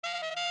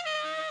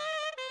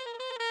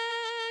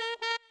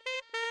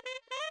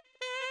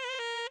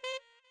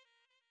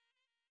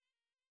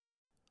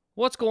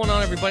What's going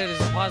on, everybody? This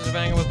is Positive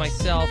Anger with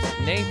myself,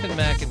 Nathan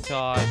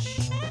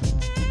McIntosh.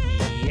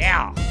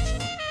 Yeah!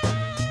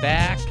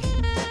 Back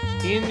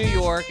in New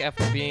York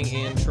after being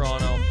in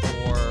Toronto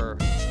for,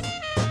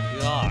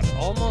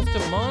 almost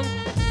a month.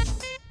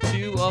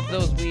 2 of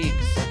those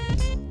weeks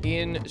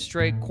in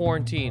straight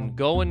quarantine,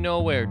 going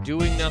nowhere,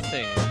 doing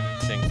nothing,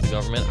 thanks to the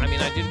government. I mean,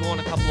 I did go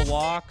on a couple of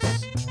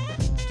walks,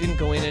 didn't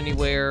go in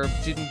anywhere,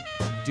 didn't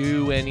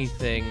do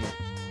anything.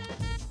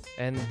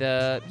 And,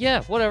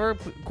 whatever.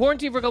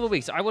 Quarantine for a couple of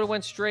weeks. I would have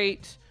went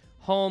straight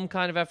home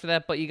kind of after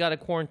that, but you got to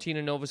quarantine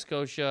in Nova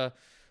Scotia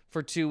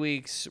for 2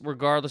 weeks,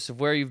 regardless of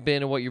where you've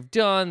been and what you've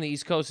done. The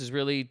East Coast is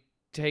really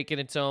taking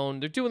its own.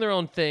 They're doing their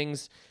own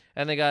things,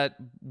 and they got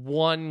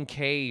 1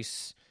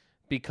 case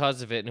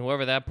because of it. And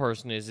whoever that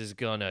person is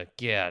going to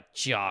get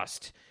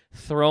just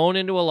thrown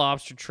into a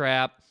lobster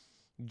trap,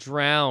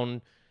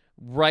 drown.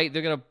 Right,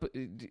 they're going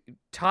to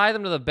tie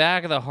them to the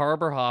back of the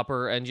harbor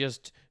hopper and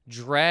just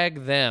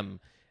drag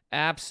them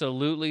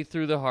absolutely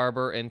through the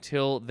harbor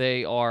until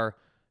they are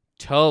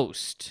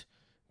toast,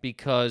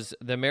 because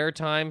the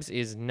Maritimes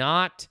is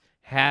not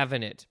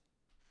having it.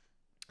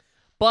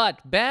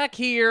 But back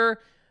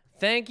here,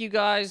 thank you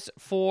guys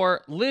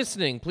for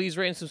listening. Please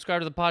rate and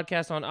subscribe to the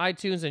podcast on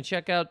iTunes and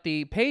check out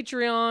the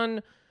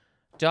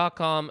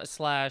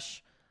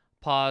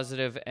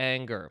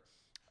patreon.com/positiveanger.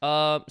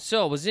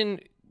 So was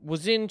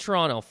in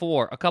Toronto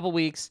for a couple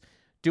weeks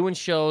doing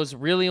shows.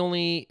 Really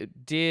only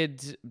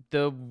did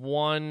the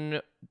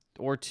 1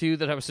 or 2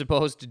 that I was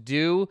supposed to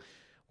do.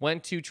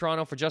 Went to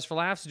Toronto for Just for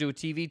Laughs to do a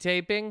TV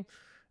taping,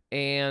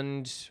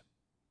 and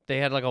they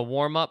had like a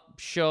warm-up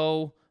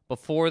show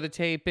before the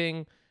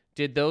taping.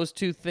 Did those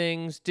 2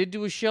 things. Did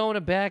do a show in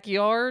a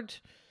backyard,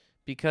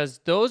 because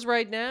those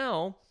right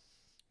now,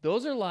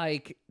 those are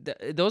like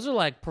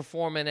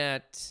performing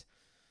at,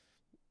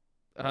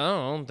 I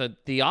don't know,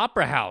 the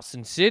Opera House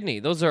in Sydney.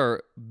 Those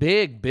are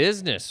big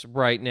business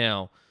right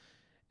now.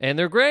 And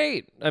they're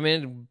great. I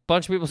mean, a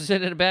bunch of people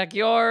sit in a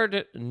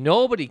backyard.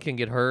 Nobody can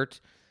get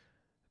hurt.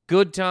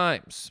 Good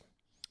times.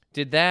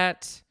 Did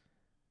that.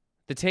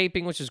 The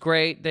taping, which is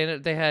great.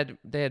 They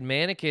had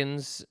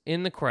mannequins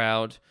in the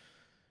crowd,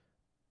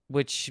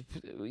 which,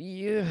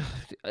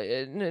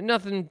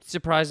 nothing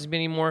surprises me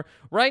anymore.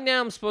 Right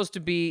now, I'm supposed to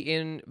be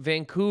in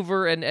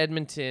Vancouver and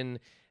Edmonton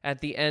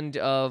at the end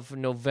of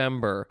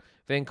November.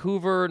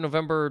 Vancouver,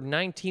 November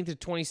 19th to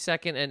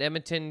 22nd, and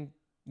Edmonton,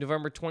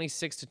 November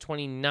 26th to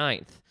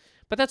 29th.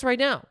 But that's right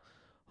now.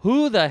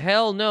 Who the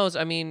hell knows?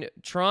 I mean,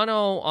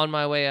 Toronto, on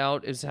my way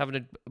out, is having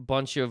a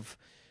bunch of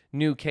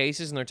new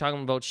cases, and they're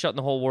talking about shutting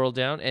the whole world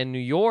down. And New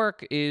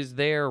York is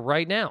there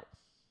right now,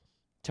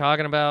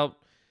 talking about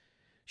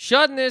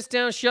shutting this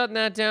down, shutting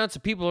that down. So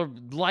people are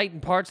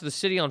lighting parts of the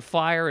city on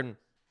fire and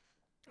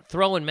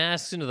throwing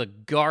masks into the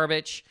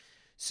garbage.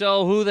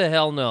 So who the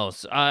hell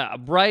knows?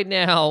 Right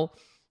now,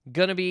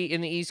 gonna be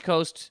in the East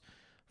Coast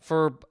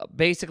for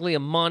basically a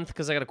month,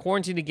 because I got to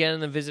quarantine again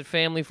and then visit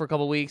family for a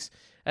couple weeks.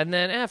 And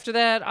then after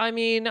that, I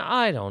mean,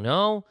 I don't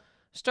know.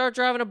 Start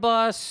driving a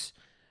bus,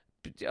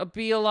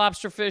 be a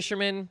lobster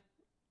fisherman,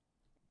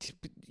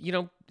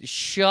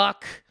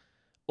 shuck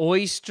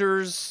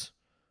oysters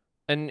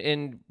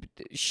and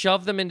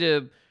shove them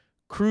into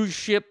cruise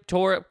ship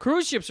tour.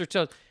 Cruise ships are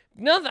tough.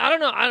 Nothing. I don't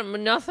know.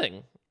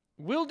 Nothing.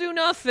 We'll do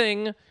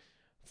nothing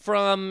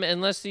from,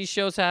 unless these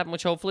shows happen,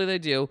 which hopefully they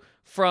do,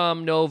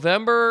 from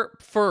November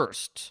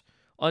 1st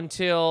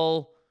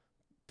until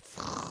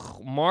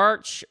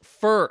March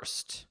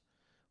 1st.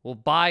 We'll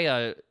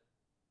buy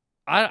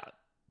a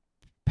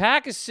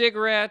pack of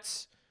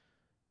cigarettes,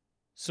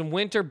 some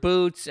winter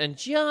boots, and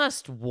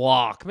just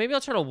walk. Maybe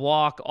I'll try to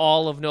walk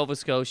all of Nova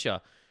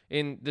Scotia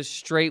in the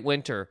straight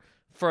winter.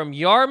 From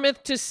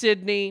Yarmouth to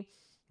Sydney,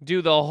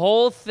 do the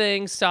whole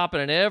thing,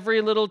 stopping in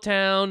every little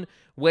town,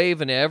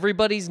 waving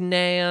everybody's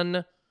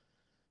nan,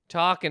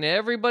 talking to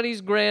everybody's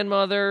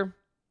grandmother,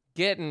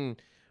 getting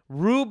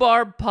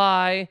rhubarb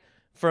pie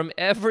from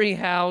every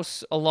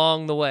house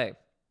along the way.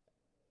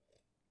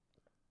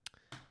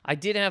 I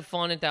did have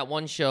fun at that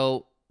one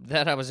show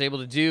that I was able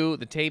to do,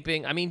 the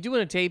taping. I mean,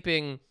 doing a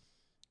taping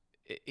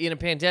in a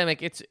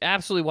pandemic, it's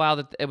absolutely wild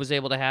that it was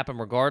able to happen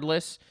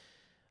regardless.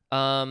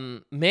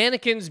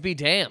 Mannequins be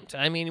damned.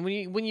 I mean,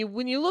 when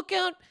you look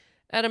out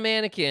at a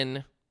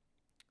mannequin,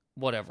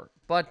 whatever.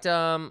 But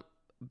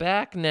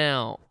back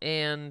now,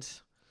 and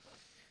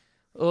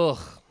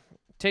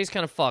tastes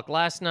kind of fucked.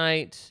 Last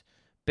night,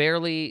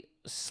 barely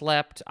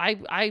slept.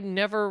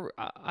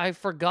 I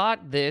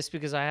forgot this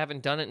because I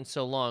haven't done it in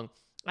so long.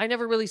 I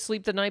never really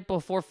sleep the night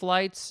before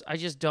flights. I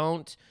just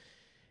don't.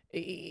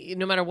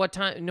 No matter what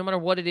time, no matter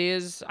what it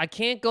is, I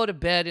can't go to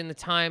bed in the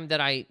time that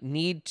I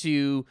need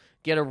to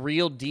get a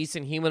real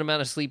decent human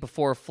amount of sleep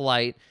before a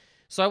flight.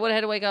 So I would have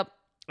had to wake up.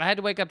 I had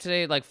to wake up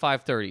today at like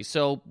 5:30.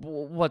 So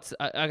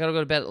I got to go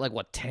to bed at like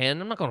 10?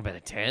 I'm not going to bed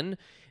at 10.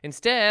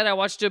 Instead, I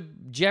watched a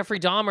Jeffrey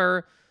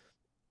Dahmer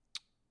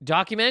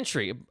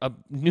documentary, a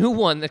new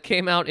one that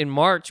came out in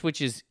March,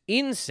 which is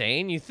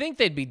insane. You think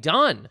they'd be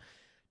done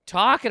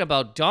talking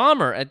about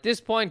Dahmer at this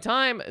point in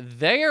time.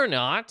 They are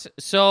not.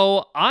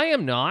 So I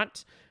am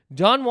not.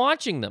 Done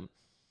watching them.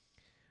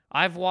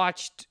 I've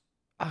watched,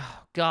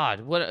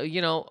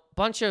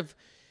 bunch of.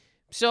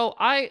 So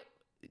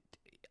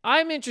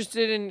I'm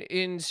interested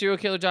in serial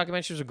killer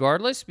documentaries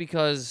regardless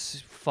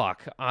because,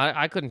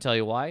 I couldn't tell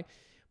you why.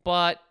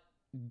 But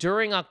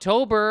during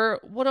October,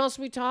 what else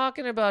are we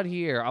talking about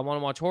here? I want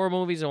to watch horror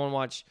movies. I want to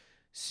watch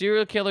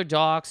serial killer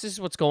docs. This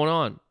is what's going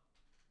on.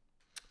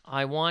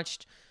 I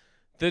watched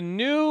the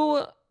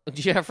new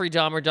Jeffrey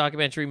Dahmer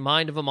documentary,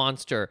 Mind of a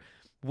Monster,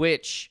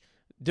 which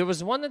there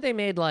was one that they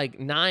made like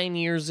 9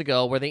 years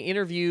ago where they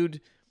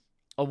interviewed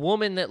a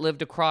woman that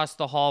lived across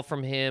the hall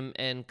from him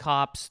and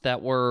cops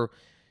that were,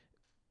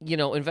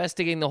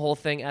 investigating the whole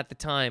thing at the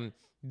time.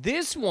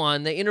 This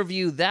one, they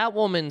interview that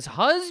woman's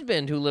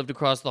husband who lived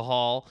across the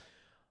hall,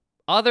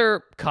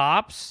 other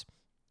cops,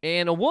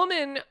 and a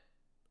woman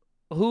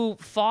who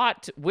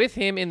fought with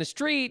him in the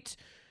street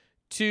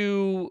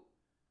to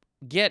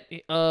get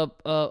a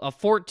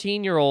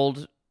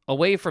 14-year-old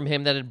away from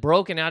him that had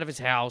broken out of his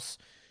house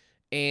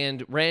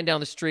and ran down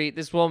the street.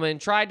 This woman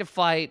tried to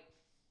fight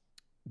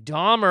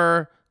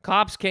Dahmer.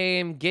 Cops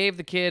came, gave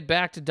the kid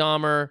back to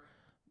Dahmer,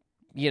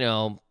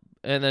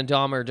 and then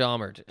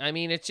Dahmered. I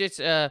mean, it's just,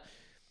 but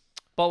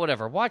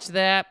whatever. Watch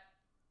that,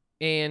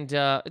 and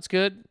it's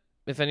good.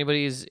 If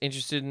anybody is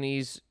interested in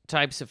these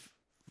types of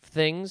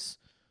things,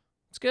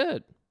 it's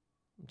good.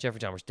 Jeffrey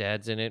Dahmer's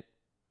dad's in it.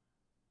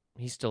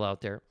 He's still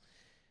out there.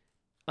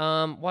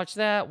 Watch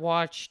that.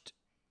 Watched.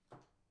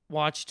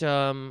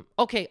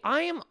 Okay,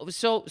 I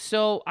got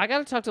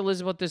to talk to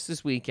Liz about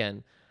this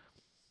weekend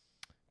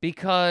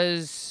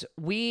because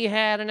we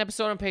had an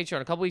episode on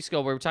Patreon a couple weeks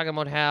ago where we were talking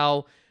about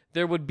how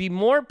there would be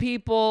more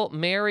people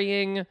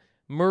marrying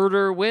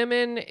murder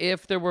women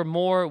if there were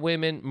more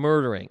women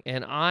murdering,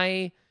 and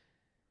I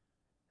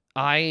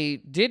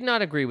did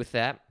not agree with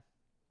that,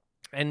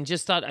 and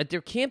just thought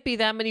there can't be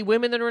that many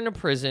women that are in a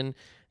prison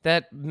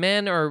that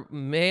men are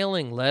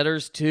mailing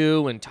letters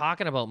to and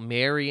talking about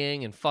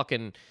marrying and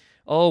fucking,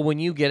 oh, when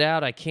you get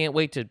out, I can't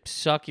wait to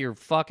suck your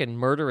fucking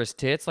murderous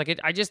tits. Like,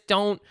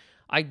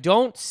 I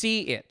don't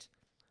see it.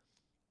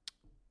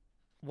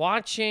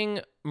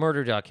 Watching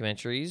murder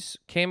documentaries,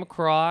 came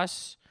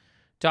across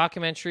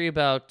documentary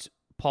about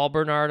Paul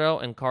Bernardo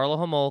and Karla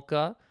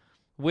Homolka,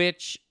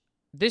 which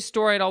this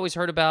story I'd always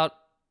heard about,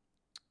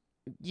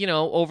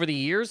 over the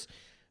years.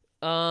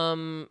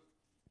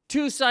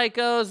 Two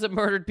psychos that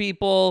murdered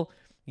people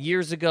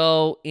years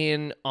ago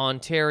in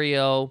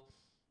Ontario.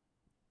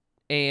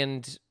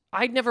 And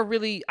I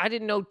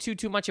didn't know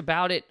too much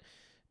about it.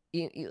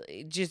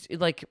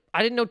 I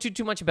didn't know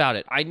too much about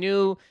it. I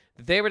knew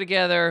that they were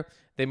together.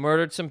 They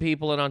murdered some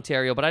people in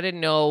Ontario, but I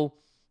didn't know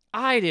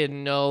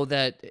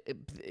that,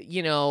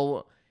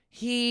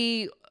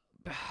 he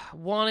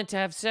wanted to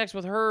have sex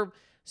with her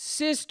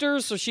sister.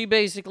 So she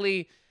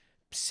basically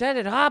set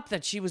it up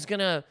that she was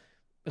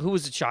who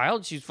was a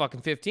child. She was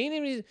fucking 15.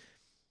 And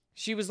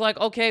she was like,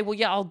 okay, well,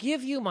 yeah, I'll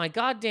give you my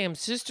goddamn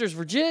sister's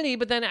virginity.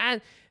 But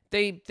then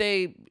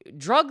they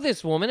drug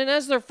this woman, and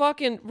as they're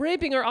fucking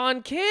raping her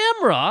on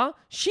camera,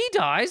 she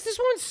dies. This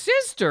woman's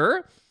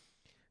sister.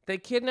 They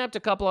kidnapped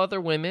a couple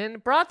other women,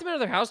 brought them into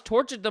their house,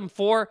 tortured them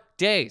for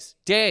days.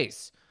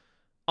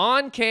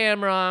 On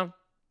camera,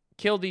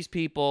 killed these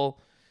people.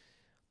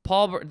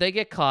 They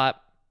get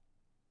caught.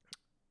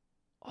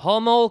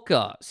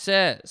 Homolka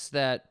says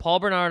that Paul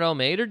Bernardo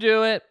made her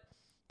do it,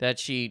 that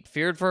she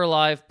feared for her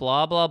life,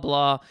 blah, blah,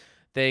 blah.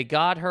 They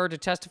got her to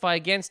testify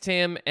against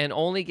him and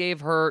only gave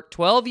her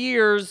 12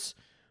 years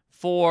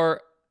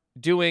for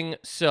doing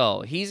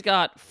so. He's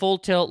got full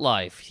tilt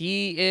life.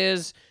 He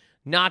is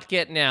not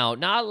getting out.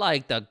 Not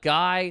like the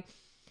guy,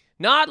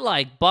 not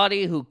like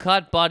Buddy who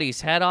cut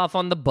Buddy's head off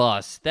on the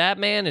bus. That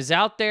man is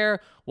out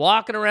there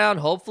walking around,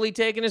 hopefully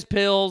taking his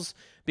pills,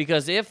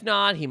 because if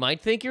not, he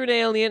might think you're an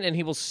alien and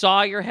he will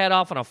saw your head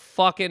off on a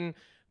fucking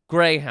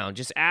Greyhound.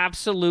 Just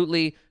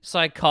absolutely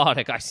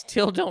psychotic. I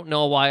still don't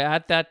know why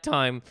at that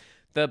time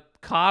the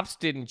cops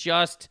didn't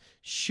just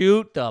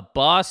shoot the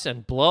bus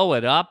and blow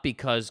it up,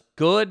 because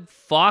good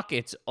fuck,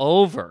 it's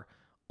over.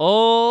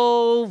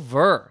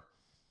 Over.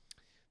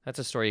 That's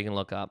a story you can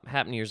look up.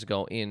 Happened years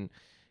ago in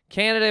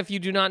Canada if you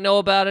do not know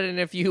about it. And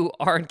if you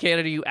are in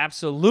Canada, you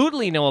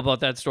absolutely know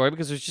about that story,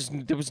 because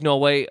there was no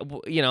way,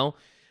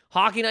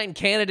 Hockey night in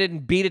Canada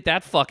didn't beat it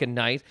that fucking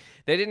night.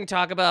 They didn't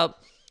talk about,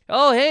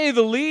 oh, hey,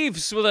 the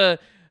Leafs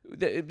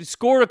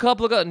scored a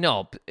couple of goals.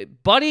 No,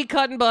 Buddy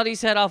cutting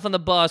Buddy's head off on the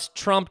bus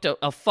trumped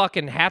a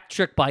fucking hat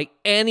trick by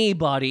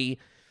anybody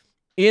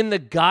in the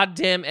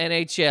goddamn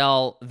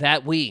NHL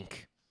that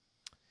week.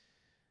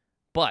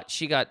 But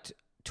she got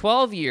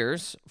 12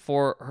 years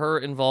for her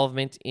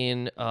involvement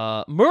in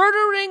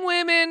murdering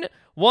women,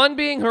 one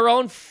being her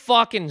own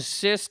fucking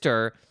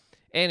sister,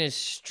 and is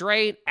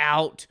straight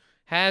out,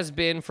 has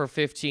been for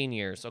 15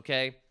 years,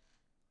 okay?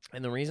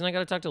 And the reason I got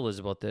to talk to Liz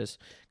about this,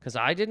 because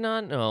I did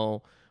not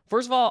know.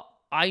 First of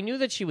all, I knew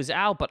that she was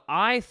out, but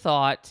I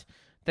thought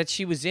that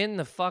she was in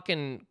the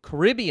fucking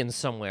Caribbean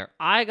somewhere.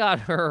 I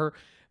got her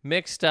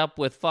mixed up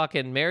with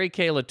fucking Mary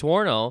Kay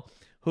Letourneau,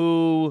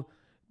 who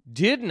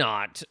did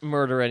not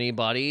murder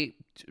anybody,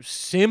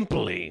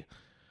 simply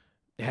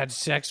had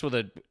sex with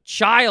a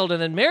child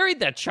and then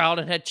married that child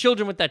and had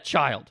children with that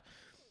child.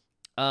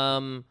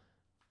 And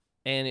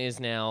is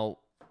now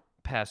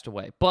passed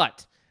away.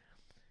 But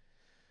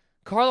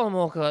Karla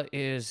Homolka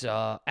is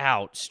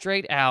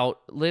straight out,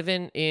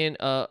 living in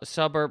a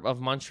suburb of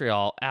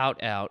Montreal,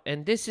 out.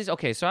 And this is,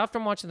 okay, so after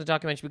I'm watching the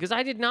documentary, because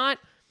I did not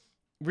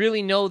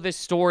really know this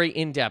story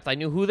in depth. I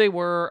knew who they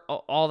were,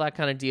 all that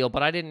kind of deal,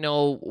 but I didn't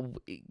know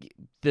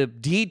the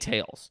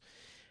details.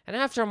 And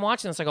after I'm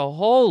watching this, I go,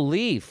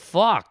 holy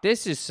fuck,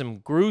 this is some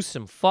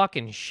gruesome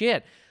fucking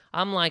shit.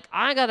 I'm like,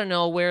 I gotta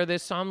know where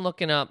this, so I'm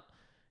looking up,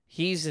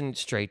 he's in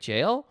straight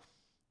jail.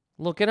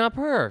 Looking up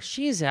her.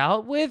 She's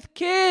out with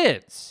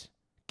kids.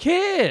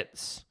 Good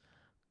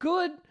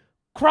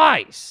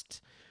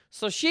Christ.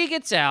 So she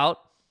gets out.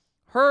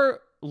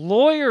 Her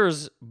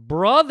lawyer's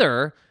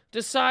brother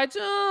decides,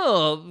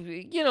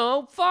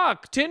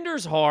 fuck,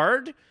 Tinder's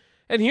hard.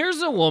 And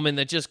here's a woman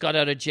that just got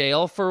out of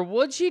jail for,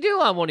 what'd she do?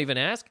 I won't even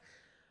ask.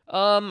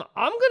 I'm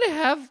going to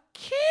have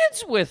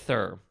kids with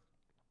her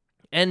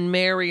and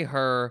marry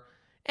her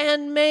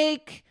and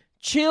make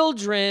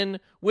children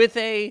with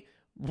a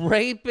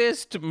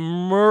rapist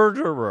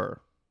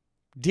murderer.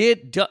 They're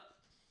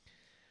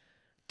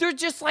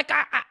just like,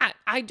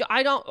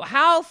 I don't,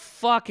 how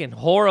fucking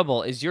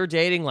horrible is your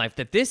dating life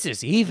that this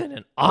is even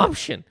an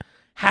option?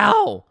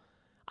 How?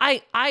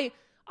 I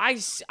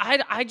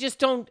just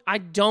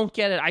don't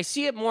get it. I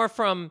see it more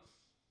from,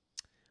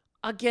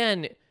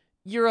 again,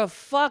 you're a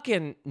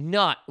fucking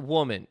nut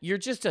woman. You're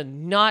just a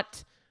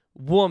nut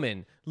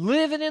woman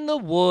living in the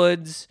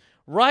woods,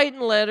 writing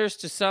letters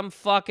to some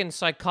fucking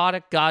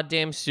psychotic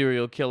goddamn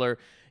serial killer.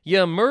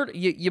 You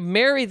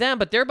marry them,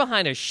 but they're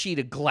behind a sheet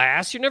of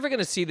glass. You're never going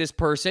to see this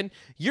person.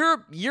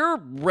 You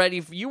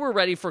were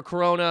ready for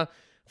Corona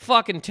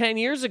fucking 10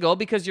 years ago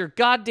because your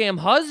goddamn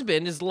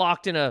husband is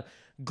locked in a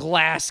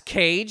glass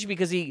cage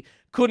because he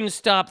couldn't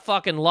stop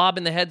fucking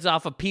lobbing the heads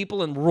off of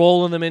people and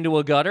rolling them into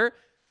a gutter.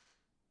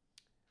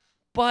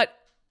 But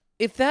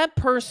if that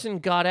person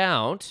got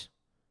out,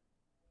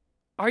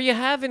 are you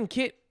having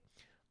kids?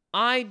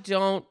 I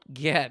don't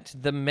get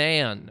the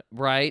man,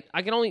 right?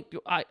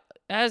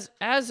 As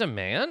a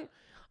man,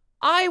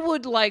 I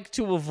would like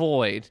to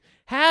avoid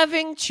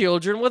having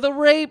children with a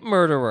rape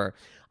murderer.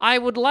 I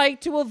would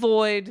like to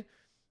avoid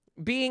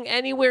being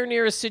anywhere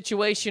near a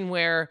situation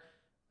where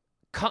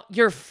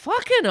you're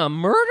fucking a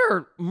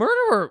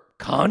murderer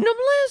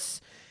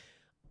condomless.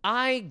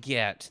 I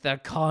get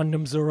that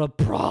condoms are a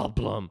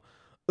problem.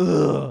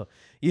 Ugh.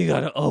 You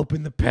gotta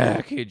open the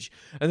package,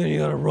 and then you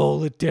gotta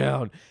roll it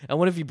down. And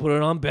what if you put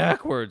it on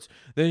backwards?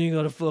 Then you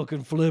gotta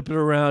fucking flip it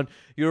around.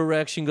 Your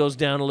erection goes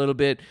down a little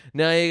bit.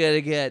 Now you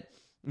gotta get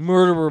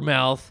murderer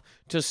mouth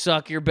to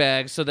suck your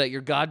bag so that your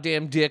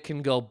goddamn dick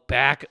can go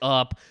back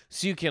up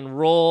so you can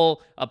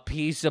roll a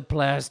piece of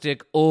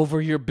plastic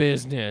over your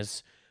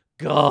business.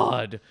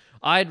 God,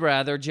 I'd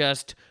rather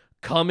just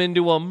come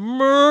into a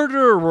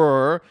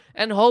murderer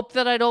and hope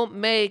that I don't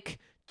make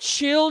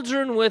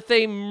children with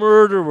a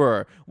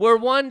murderer, where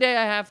one day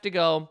I have to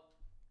go,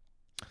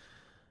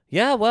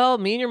 yeah, well,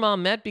 me and your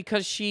mom met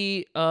because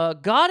she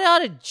got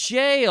out of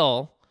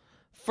jail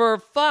for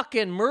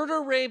fucking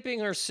murder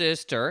raping her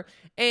sister,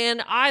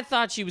 and I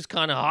thought she was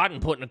kind of hot,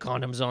 and putting the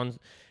condoms on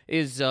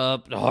is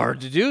hard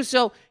to do.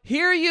 So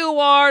here you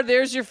are,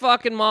 there's your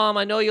fucking mom.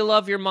 I know you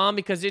love your mom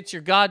because it's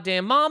your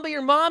goddamn mom, but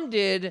your mom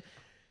did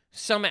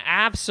some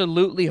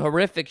absolutely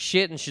horrific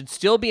shit and should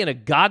still be in a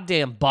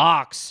goddamn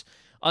box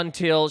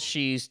until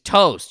she's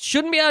toast.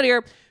 Shouldn't be out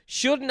here.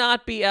 Should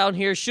not be out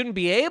here. Shouldn't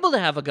be able to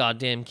have a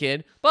goddamn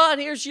kid. But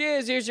here she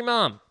is. Here's your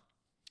mom.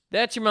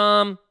 That's your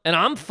mom. And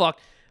I'm fucked.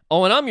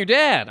 Oh, and I'm your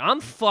dad. I'm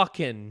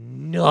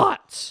fucking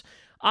nuts.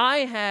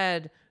 I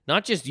had,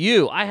 not just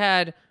you, I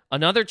had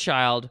another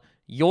child,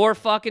 your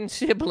fucking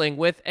sibling,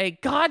 with a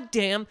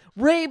goddamn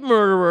rape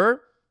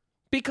murderer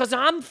because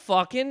I'm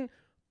fucking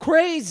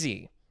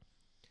crazy.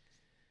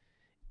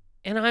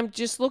 And I'm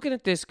just looking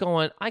at this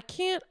going, I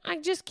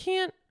just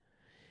can't.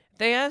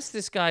 They asked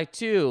this guy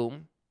too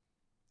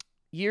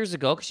years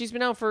ago, because she's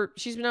been out for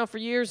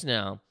years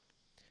now.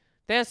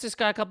 They asked this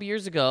guy a couple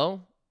years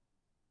ago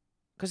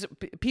because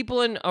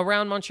people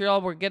around Montreal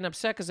were getting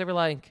upset because they were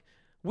like,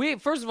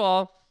 first of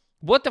all,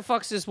 what the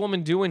fuck's this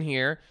woman doing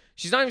here?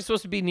 She's not even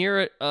supposed to be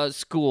near a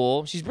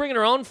school. She's bringing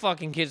her own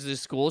fucking kids to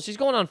this school. She's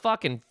going on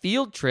fucking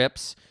field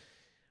trips.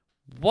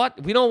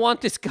 What? We don't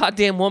want this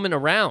goddamn woman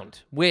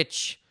around,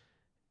 which,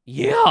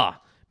 yeah,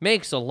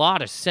 makes a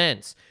lot of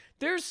sense.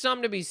 There's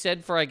something to be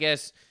said for, I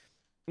guess,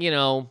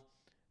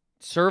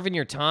 serving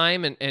your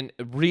time and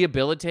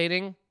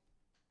rehabilitating.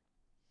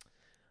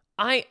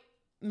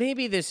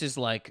 Maybe this is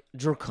like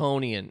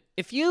draconian.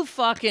 If you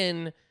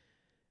fucking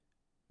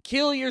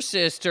kill your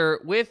sister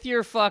with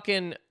your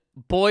fucking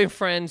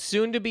boyfriend,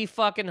 soon-to-be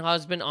fucking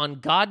husband on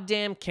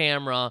goddamn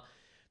camera,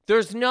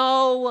 there's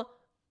no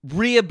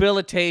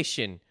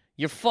rehabilitation.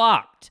 You're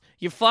fucked.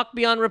 You're fucked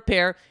beyond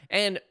repair,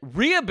 and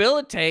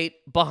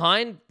rehabilitate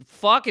behind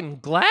fucking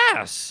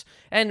glass.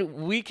 And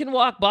we can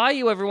walk by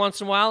you every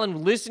once in a while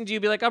and listen to you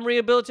be like, I'm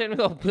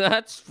rehabilitating. Oh,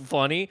 that's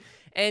funny.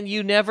 and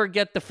you never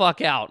get the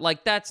fuck out.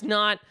 Like, that's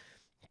not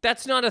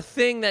a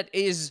thing that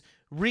is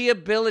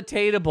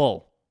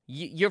rehabilitatable.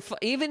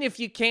 Even if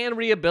you can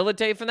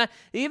rehabilitate from that,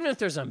 even if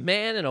there's a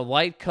man in a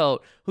white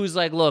coat who's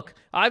like, look,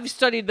 I've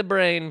studied the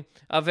brain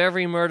of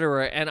every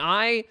murderer, and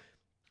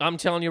I'm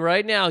telling you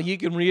right now, you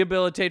can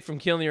rehabilitate from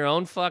killing your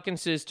own fucking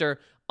sister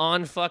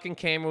on fucking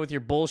camera with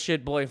your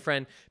bullshit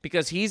boyfriend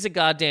because he's a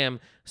goddamn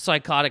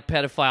psychotic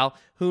pedophile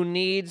who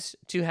needs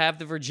to have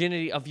the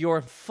virginity of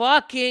your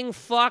fucking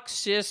fuck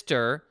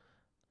sister.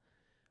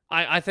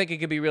 I think it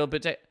could be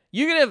rehabilitated.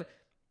 You could have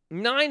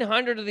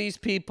 900 of these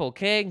people,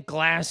 okay?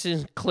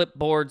 Glasses,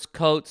 clipboards,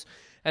 coats.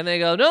 And they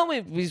go, no,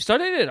 we've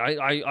studied it.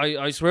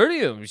 I swear to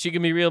you, she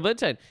can be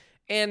rehabilitated.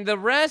 And the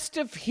rest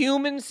of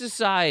human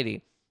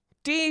society,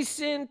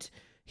 decent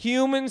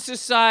human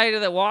society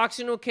that walks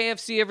into a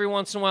KFC every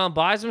once in a while and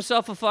buys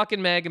himself a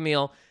fucking mega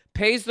meal,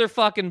 pays their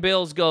fucking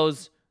bills,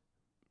 goes,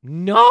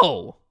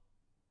 no.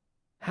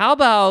 How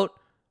about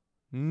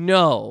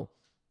no?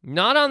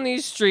 Not on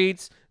these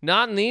streets,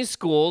 not in these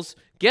schools.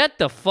 Get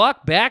the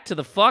fuck back to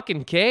the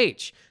fucking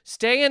cage.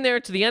 Stay in there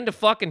to the end of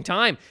fucking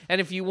time. And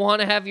if you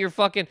want to have your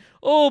fucking,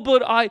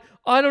 but I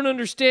don't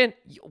understand.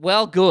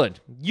 Well, good.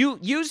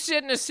 You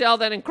sit in a cell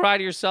then and cry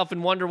to yourself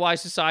and wonder why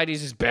society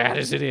is as bad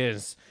as it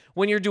is.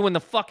 When you're doing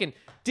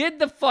did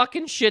the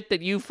fucking shit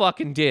that you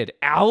fucking did.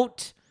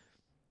 Out.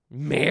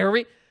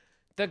 Marry.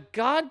 The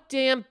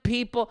goddamn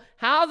people.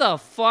 How the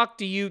fuck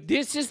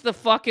this is the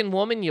fucking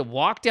woman you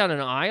walk down an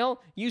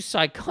aisle? You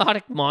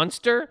psychotic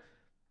monster.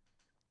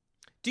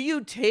 Do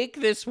you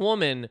take this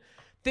woman?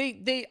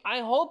 I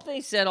hope they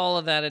said all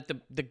of that at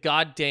the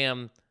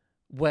goddamn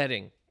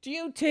wedding. Do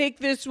you take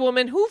this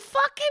woman who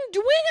fucking, do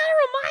we gotta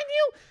remind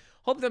you?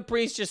 Hope the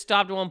priest just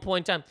stopped at one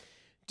point in time.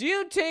 Do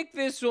you take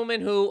this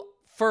woman who,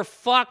 for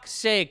fuck's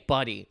sake,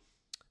 buddy,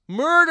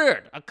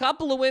 murdered a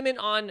couple of women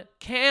on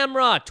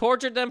camera,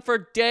 tortured them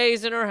for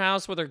days in her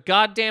house with her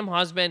goddamn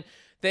husband.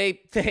 They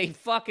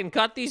fucking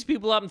cut these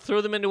people up and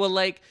threw them into a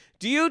lake.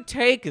 Do you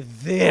take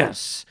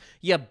this,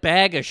 you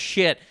bag of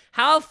shit?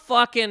 How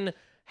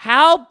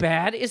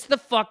bad is the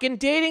fucking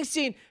dating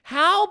scene?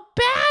 How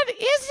bad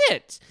is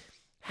it?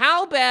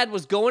 How bad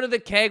was going to the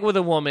keg with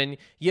a woman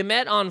you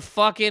met on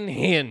fucking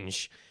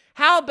Hinge?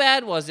 How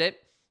bad was it?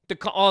 The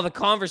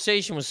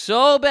conversation was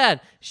so bad.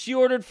 She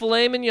ordered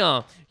filet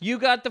mignon. You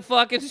got the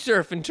fucking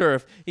surf and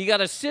turf. You got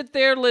to sit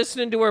there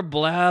listening to her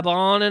blab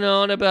on and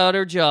on about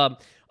her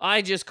job.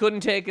 I just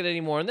couldn't take it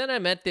anymore. And then I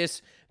met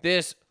this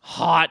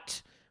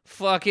hot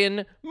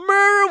fucking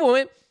murder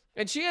woman,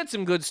 and she had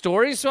some good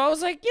stories. So I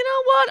was like, you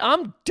know what?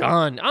 I'm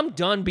done. I'm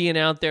done being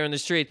out there in the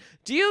street.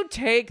 Do you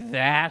take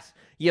that,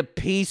 you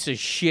piece of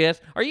shit?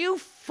 Are you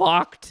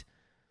fucked?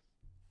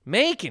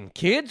 Making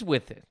kids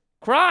with it.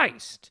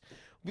 Christ.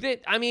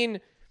 I mean,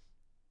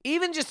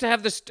 even just to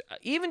have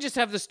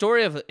the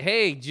story of,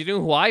 hey, do you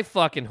know who I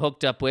fucking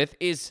hooked up with?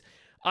 Is,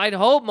 I'd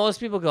hope most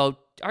people go,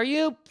 are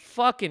you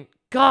fucking,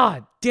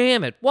 God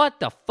damn it, what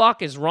the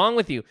fuck is wrong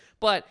with you?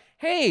 But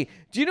hey,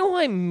 do you know who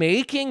I'm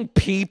making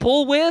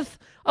people with?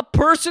 A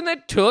person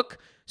that took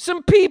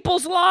some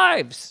people's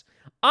lives.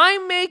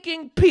 I'm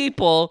making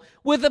people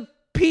with a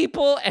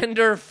people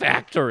ender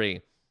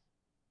factory.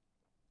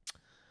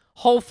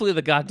 Hopefully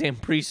the goddamn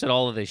priest said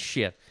all of this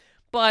shit.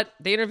 But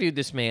they interviewed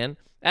this man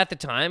at the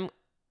time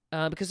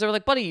because they were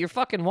like, buddy, your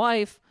fucking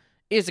wife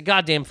is a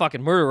goddamn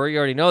fucking murderer. You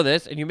already know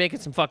this. And you're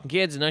making some fucking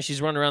kids. And now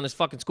she's running around this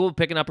fucking school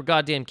picking up her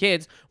goddamn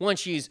kids when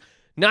she's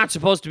not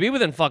supposed to be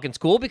within fucking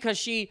school because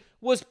she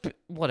was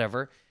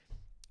whatever.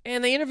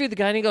 And they interviewed the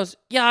guy and he goes,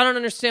 yeah, I don't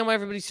understand why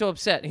everybody's so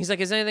upset. And he's like,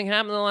 has anything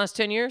happened in the last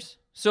 10 years?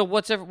 So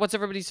what's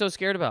everybody so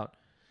scared about?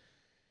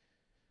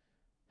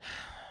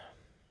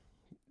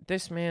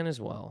 This man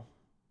as well.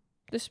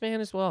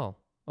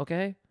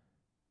 Okay?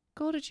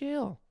 Go to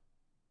jail.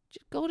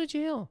 Just go to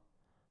jail.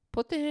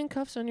 Put the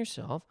handcuffs on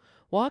yourself.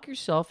 Walk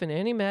yourself in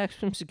any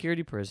maximum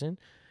security prison.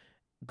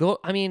 Go.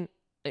 I mean,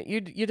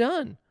 you're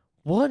done.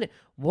 What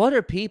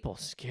are people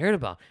scared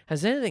about?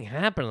 Has anything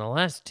happened in the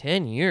last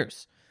 10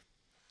 years?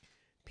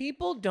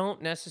 People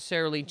don't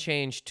necessarily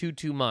change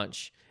too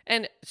much.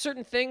 And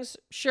certain things,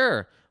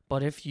 sure.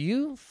 But if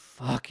you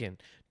fucking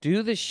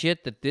do the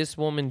shit that this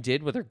woman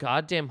did with her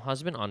goddamn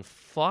husband on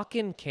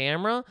fucking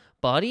camera,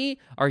 buddy,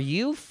 are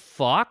you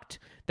fucked?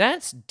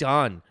 That's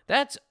done.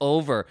 That's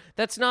over.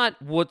 That's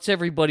not what's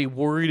everybody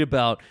worried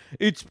about.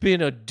 It's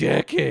been a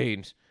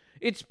decade.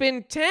 It's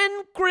been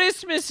 10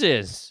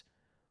 Christmases.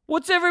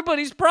 What's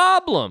everybody's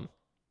problem?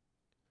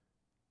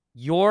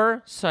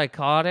 You're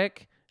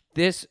psychotic.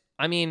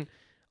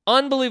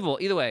 Unbelievable.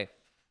 Either way,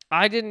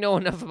 I didn't know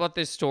enough about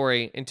this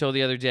story until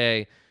the other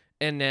day.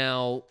 And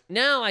now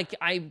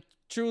I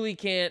truly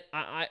can't.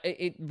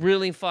 It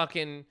really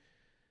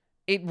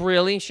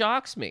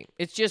shocks me.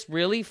 It's just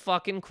really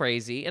fucking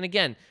crazy. And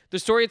again, the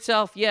story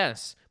itself,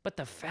 yes. But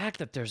the fact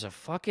that there's a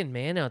fucking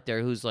man out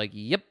there who's like,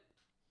 yep,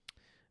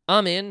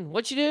 I'm in.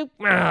 What you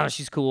do?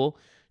 She's cool.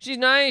 She's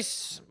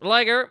nice. I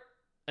like her.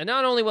 And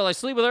not only will I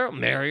sleep with her, I'll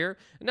marry her.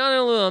 And not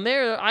only will I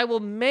marry her, I will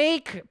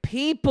make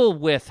people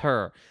with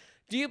her.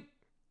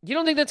 You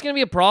don't think that's going to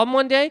be a problem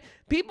one day?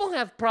 People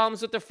have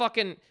problems with their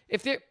fucking...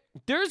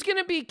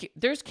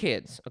 There's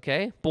kids,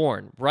 okay,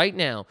 born right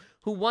now,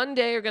 who one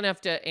day are going to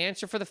have to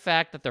answer for the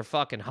fact that their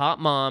fucking hot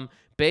mom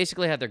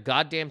basically had their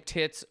goddamn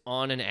tits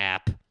on an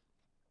app.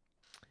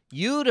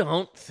 You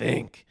don't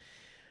think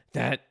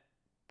that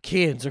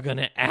kids are going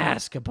to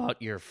ask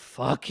about your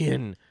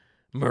fucking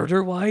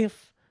murder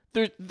wife?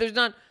 There's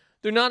not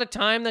a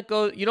time that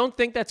goes... You don't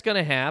think that's going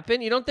to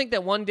happen? You don't think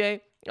that one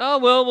day, oh,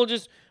 well,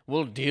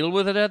 we'll deal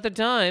with it at the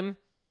time?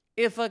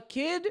 If a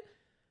kid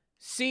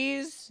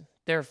sees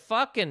their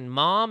fucking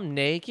mom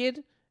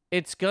naked,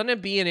 it's going to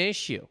be an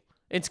issue.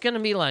 It's going to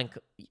be like,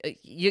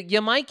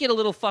 you might get a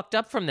little fucked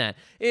up from that.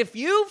 If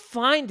you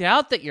find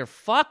out that your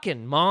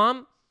fucking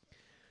mom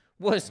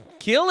was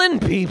killing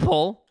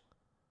people,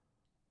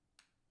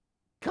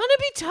 gonna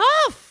be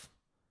tough.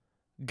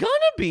 Gonna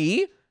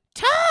be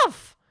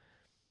tough.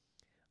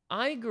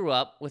 I grew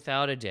up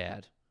without a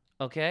dad,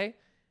 okay?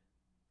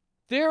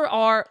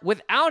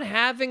 Without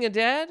having a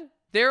dad,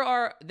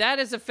 that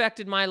has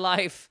affected my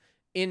life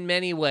in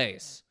many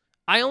ways.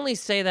 I only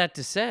say that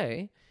to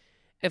say,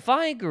 if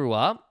I grew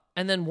up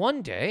and then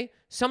one day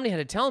somebody had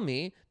to tell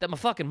me that my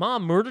fucking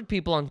mom murdered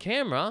people on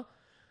camera,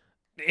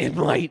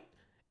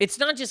 it's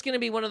not just going to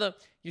be one of the,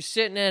 you're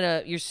sitting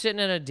at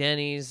a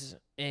Denny's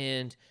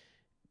and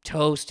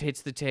toast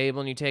hits the table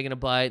and you're taking a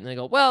bite and they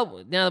go,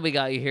 well, now that we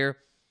got you here,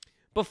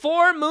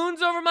 before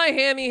moons over my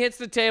hammy hits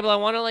the table, I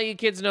want to let you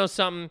kids know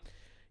something.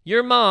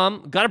 Your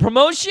mom got a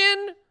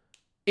promotion,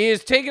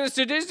 is taking us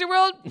to Disney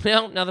World.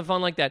 No, nothing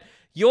fun like that.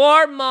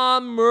 Your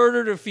mom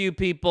murdered a few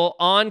people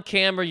on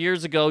camera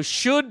years ago,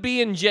 should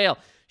be in jail.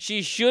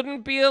 She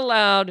shouldn't be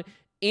allowed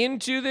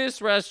into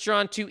this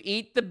restaurant to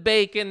eat the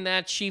bacon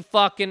that she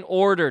fucking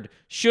ordered.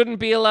 Shouldn't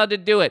be allowed to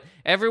do it.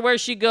 Everywhere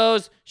she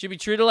goes, she'd be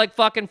treated like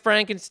fucking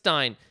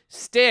Frankenstein.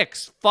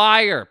 Sticks,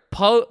 fire,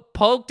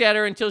 poked at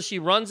her until she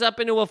runs up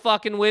into a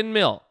fucking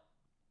windmill.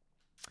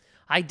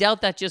 I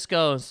doubt that just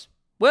goes,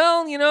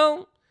 well,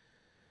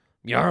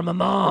 you're my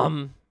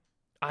mom.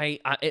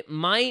 It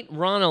might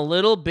run a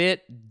little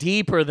bit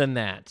deeper than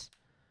that.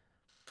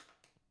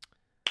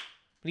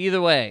 But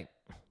either way,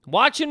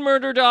 watching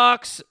murder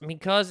docs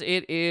because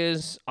it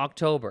is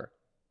October.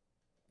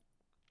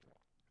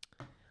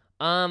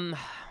 So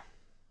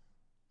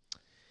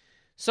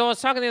I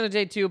was talking the other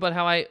day too about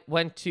how I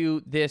went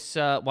to this.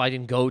 I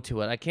didn't go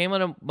to it. I came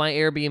on my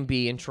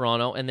Airbnb in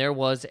Toronto, and there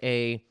was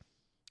a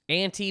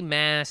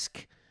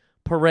anti-mask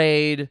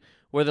parade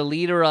where the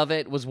leader of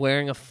it was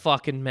wearing a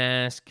fucking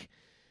mask.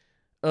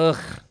 Ugh.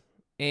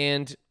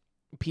 And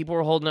people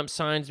were holding up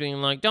signs being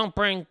like, don't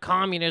bring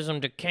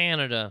communism to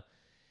Canada.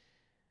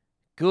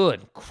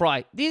 Good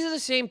Christ. These are the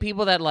same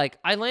people that, like,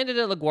 I landed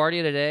at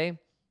LaGuardia today.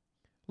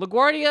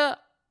 LaGuardia,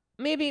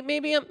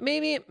 maybe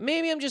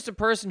I'm just a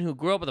person who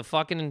grew up with a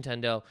fucking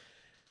Nintendo.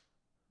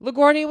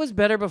 LaGuardia was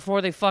better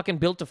before they fucking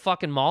built a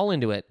fucking mall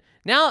into it.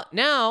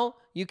 Now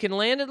you can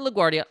land at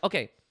LaGuardia.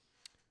 Okay.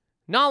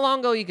 Not long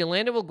ago, you can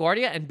land at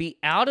LaGuardia and be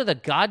out of the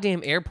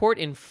goddamn airport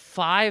in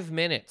 5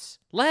 minutes.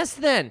 Less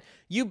than.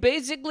 You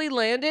basically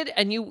landed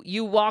and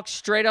you walked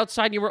straight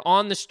outside. You were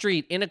on the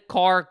street in a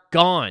car,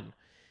 gone.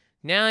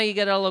 Now you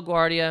get out of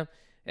LaGuardia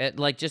at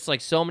just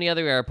like so many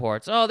other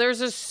airports. Oh,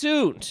 there's a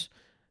suit.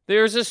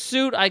 There's a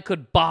suit I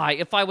could buy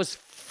if I was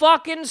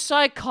fucking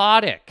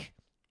psychotic.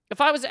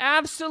 If I was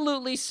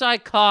absolutely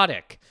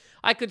psychotic,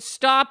 I could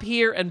stop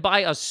here and buy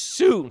a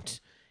suit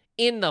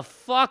in the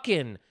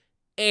fucking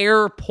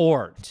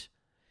airport.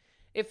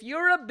 If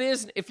you're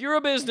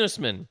a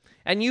businessman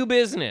and you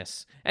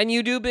business and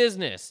you do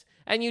business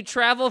and you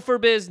travel for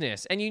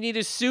business and you need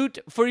a suit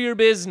for your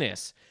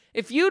business,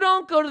 if you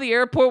don't go to the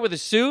airport with a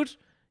suit,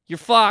 you're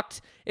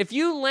fucked. If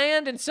you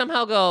land and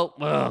somehow go,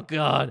 oh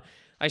God,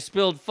 I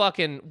spilled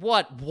fucking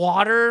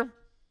water,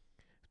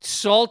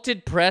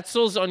 salted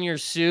pretzels on your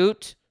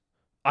suit.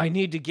 I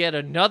need to get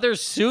another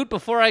suit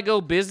before I go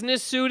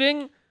business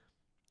suiting.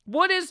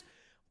 What is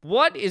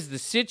the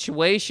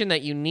situation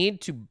that you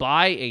need to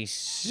buy a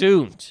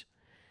suit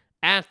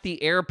at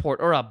the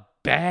airport, or a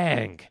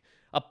bag,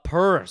 a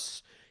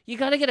purse? You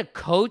got to get a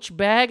Coach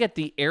bag at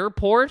the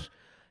airport?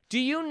 Do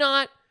you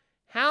not?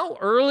 How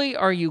early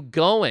are you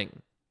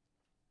going?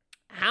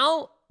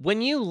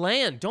 When you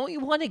land, don't you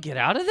want to get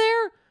out of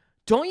there?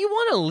 Don't you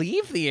want to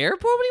leave the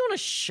airport? What, do you want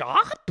to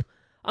shop?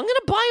 I'm going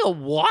to buy a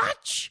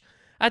watch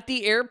at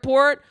the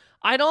airport.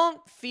 I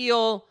don't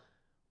feel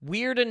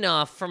weird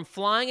enough from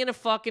flying in a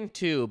fucking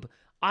tube.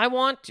 I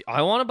want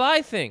to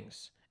buy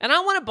things. And I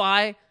want to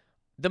buy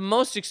the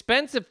most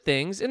expensive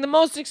things in the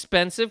most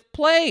expensive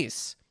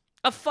place.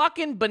 A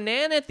fucking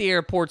banana at the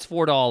airport's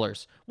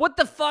 $4. What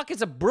the fuck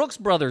is a Brooks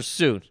Brothers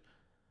suit?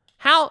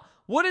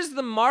 What is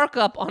the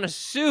markup on a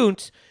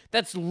suit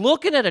that's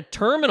looking at a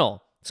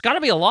terminal? It's got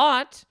to be a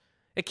lot.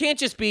 It can't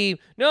just be,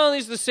 no,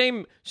 these are the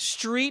same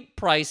street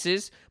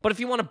prices, but if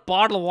you want a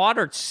bottle of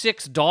water, it's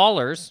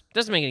 $6.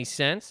 Doesn't make any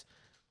sense.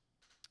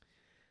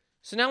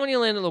 So now when you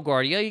land at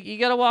LaGuardia, you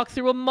got to walk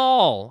through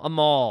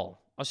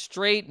a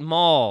straight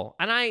mall.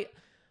 And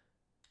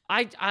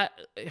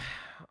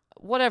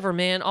whatever,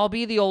 man. I'll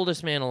be the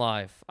oldest man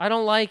alive. I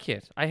don't like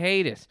it. I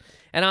hate it.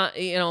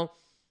 And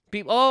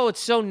people, oh,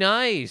 it's so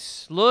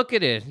nice. Look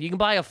at it. You can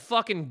buy a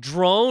fucking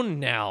drone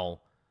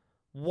now.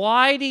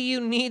 Why do you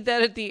need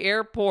that at the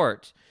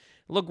airport?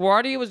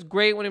 LaGuardia was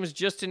great when it was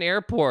just an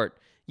airport.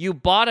 You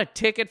bought a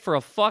ticket for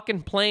a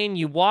fucking plane.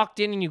 You walked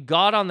in and you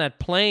got on that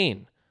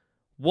plane.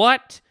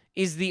 What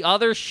is the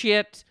other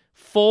shit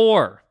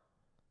for?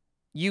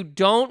 You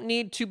don't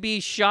need to be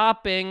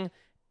shopping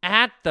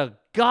at the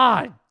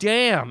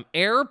goddamn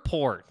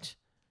airport.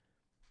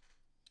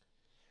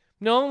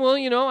 No,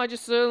 well, I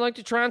just like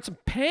to try on some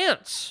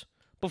pants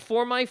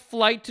before my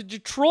flight to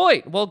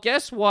Detroit. Well,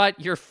 guess what?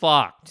 You're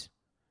fucked.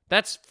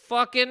 That's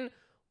fucking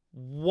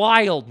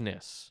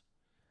wildness.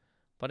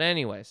 But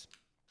anyways,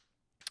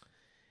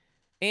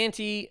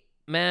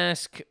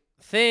 anti-mask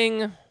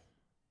thing,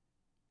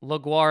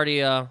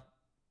 LaGuardia,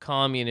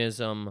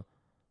 communism,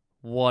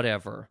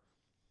 whatever.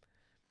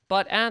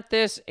 But at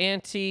this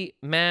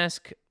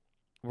anti-mask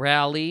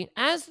rally,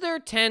 as there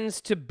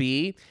tends to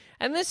be,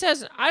 and this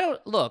has,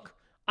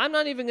 I'm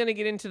not even going to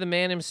get into the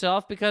man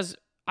himself because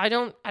I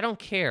don't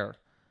care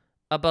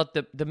about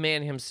the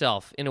man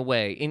himself in a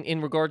way,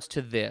 in regards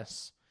to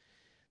this.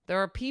 There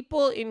are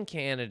people in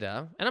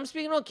Canada, and I'm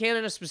speaking about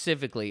Canada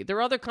specifically. There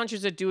are other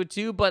countries that do it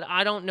too, but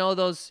I don't know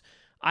those.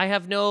 I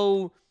have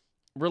no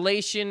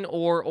relation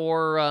or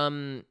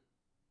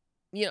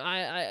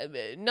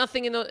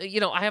nothing in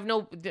the, I have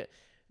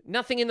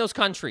nothing in those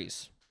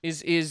countries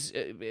is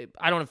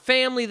I don't have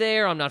family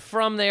there. I'm not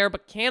from there,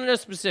 but Canada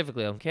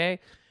specifically, okay?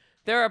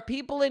 There are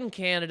people in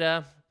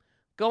Canada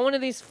going to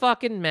these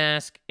fucking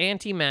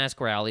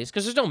anti-mask rallies,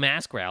 because there's no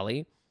mask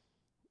rally.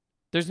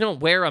 There's no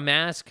wear a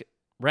mask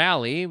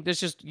rally. You're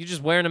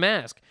just wearing a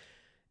mask.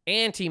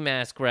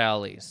 Anti-mask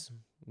rallies.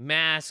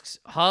 Masks.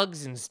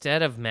 Hugs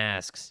instead of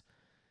masks.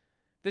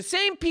 The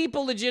same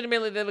people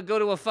legitimately that'll go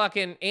to a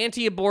fucking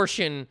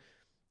anti-abortion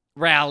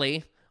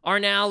rally are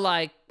now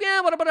like,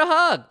 yeah, what about a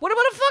hug? What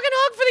about a fucking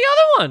hug for the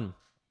other one?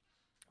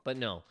 But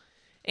no.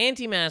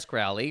 Anti-mask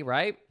rally,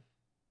 right?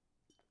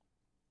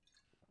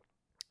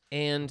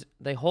 And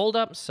they hold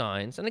up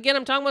signs. And again,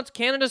 I'm talking about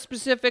Canada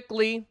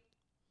specifically.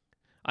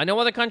 I know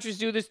other countries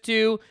do this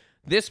too.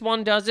 This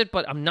one does it,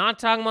 but I'm not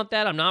talking about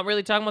that. I'm not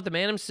really talking about the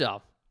man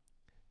himself.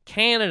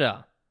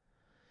 Canada.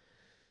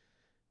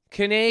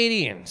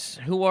 Canadians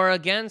who are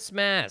against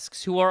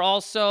masks, who are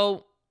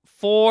also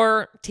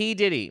for T.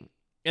 Diddy.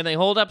 And they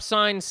hold up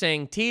signs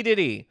saying T.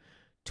 Diddy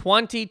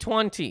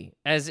 2020,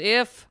 as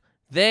if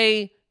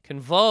they can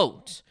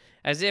vote.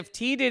 As if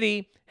T.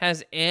 Diddy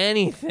has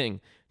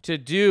anything to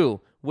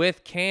do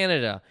with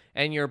Canada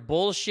and your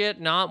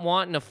bullshit not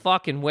wanting to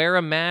fucking wear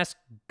a mask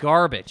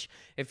garbage.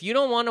 If you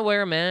don't want to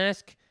wear a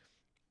mask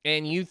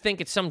and you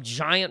think it's some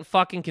giant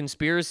fucking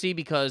conspiracy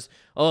because,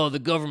 oh, the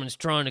government's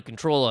trying to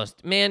control us,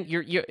 man,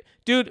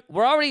 dude,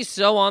 we're already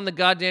so on the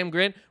goddamn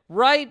grid.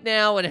 Right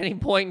now, at any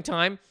point in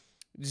time,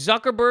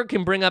 Zuckerberg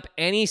can bring up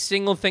any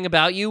single thing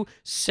about you,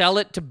 sell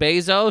it to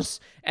Bezos,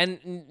 and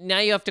now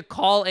you have to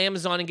call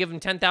Amazon and give them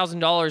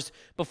 $10,000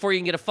 before you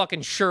can get a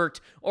fucking shirt,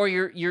 or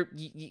your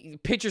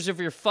pictures of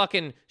your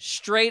fucking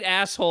straight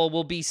asshole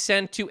will be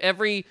sent to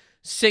every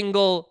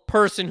single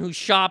person who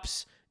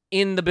shops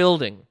in the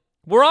building.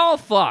 We're all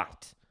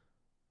fucked.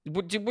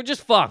 We're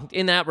just fucked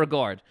in that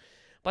regard.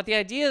 But the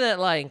idea that,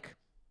 like,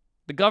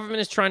 the government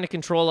is trying to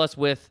control us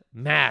with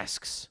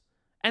masks,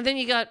 and then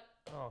you got,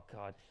 oh,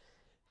 God.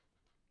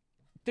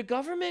 The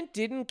government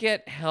didn't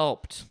get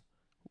helped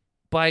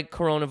by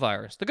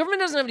coronavirus. The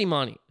government doesn't have any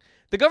money.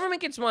 The government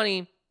gets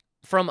money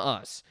from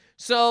us.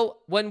 So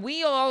when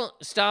we all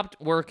stopped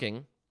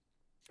working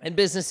and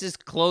businesses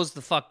closed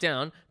the fuck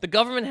down, the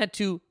government had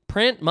to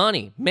print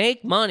money,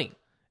 make money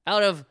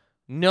out of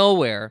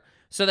nowhere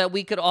so that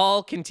we could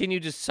all continue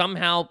to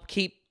somehow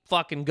keep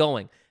fucking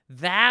going.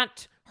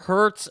 That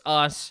hurts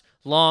us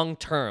long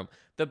term.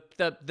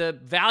 The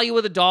value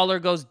of the dollar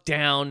goes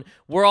down.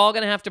 We're all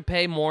going to have to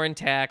pay more in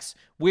tax.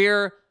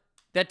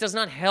 That does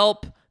not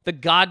help the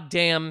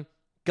goddamn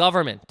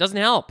government. Doesn't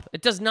help.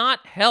 It does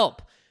not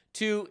help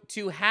to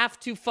have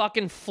to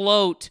fucking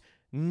float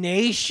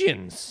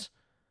nations.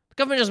 The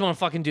government doesn't want to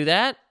fucking do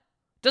that.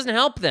 It doesn't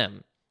help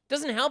them. It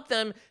doesn't help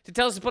them to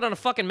tell us to put on a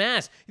fucking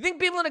mask. You think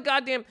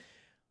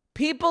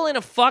people in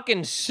a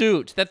fucking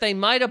suit that they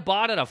might have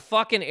bought at a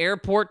fucking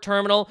airport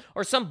terminal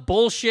or some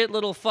bullshit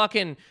little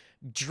fucking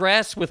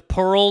dress with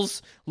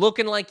pearls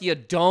looking like you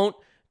don't,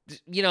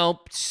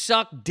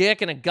 suck dick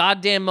in a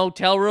goddamn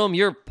motel room,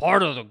 you're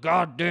part of the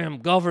goddamn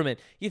government.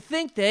 You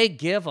think they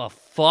give a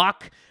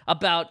fuck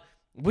about,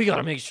 we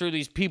gotta make sure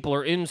these people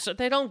are in?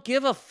 They don't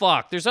give a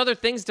fuck. There's other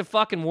things to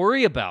fucking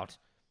worry about.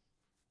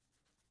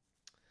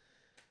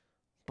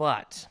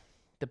 But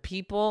the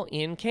people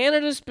in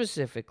Canada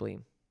specifically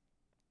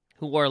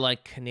who are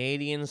like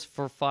Canadians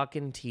for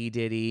fucking T.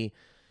 Diddy,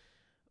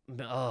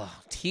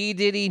 T.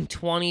 Diddy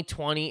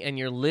 2020, and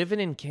you're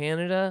living in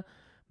Canada,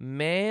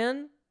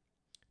 man,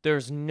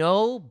 there's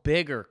no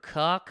bigger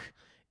cuck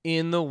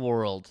in the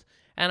world.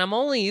 And I'm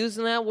only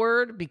using that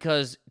word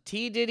because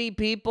T. Diddy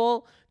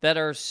people, that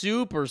are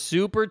super,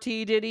 super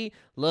T. Diddy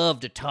love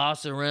to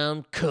toss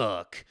around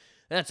cuck.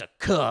 That's a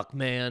cuck,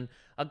 man.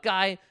 A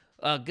guy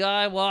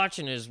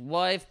watching his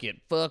wife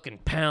get fucking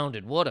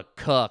pounded. What a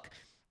cuck.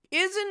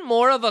 Isn't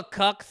more of a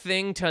cuck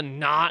thing to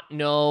not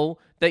know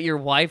that your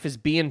wife is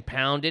being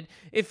pounded?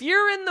 If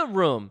you're in the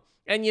room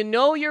and you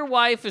know your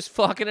wife is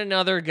fucking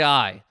another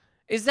guy,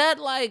 is that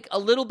like a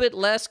little bit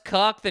less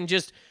cuck than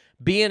just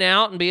being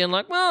out and being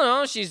like, well,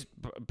 no, she's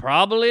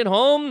probably at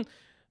home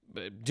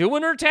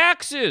doing her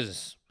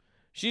taxes.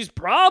 She's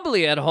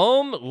probably at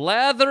home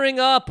lathering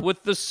up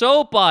with the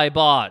soap I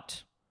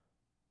bought.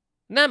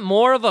 Isn't that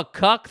more of a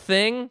cuck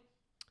thing?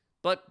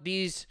 But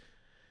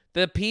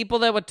the people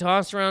that would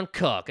toss around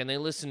cuck, and they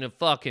listen to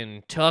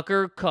fucking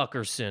Tucker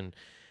Cuckerson.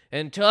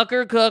 And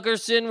Tucker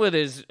Cuckerson with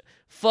his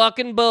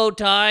fucking bow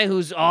tie,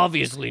 who's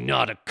obviously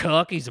not a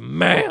cuck, he's a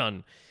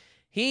man.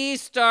 He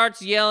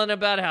starts yelling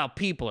about how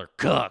people are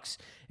cucks.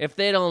 If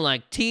they don't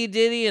like T.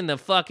 Diddy and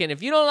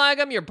if you don't like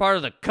him, you're part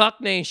of the cuck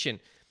nation.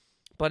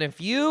 But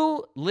if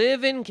you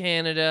live in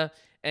Canada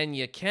and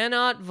you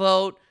cannot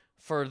vote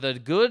for the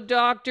good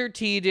Dr.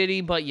 T.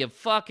 Diddy, but you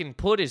fucking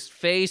put his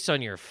face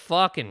on your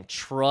fucking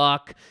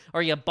truck,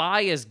 or you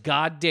buy his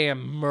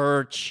goddamn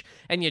merch,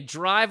 and you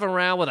drive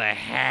around with a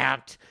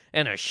hat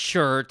and a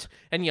shirt,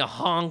 and you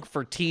honk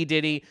for T.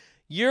 Diddy,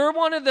 you're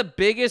one of the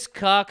biggest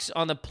cucks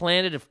on the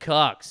planet of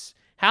cucks.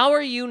 How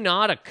are you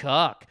not a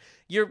cuck?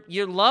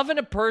 You're loving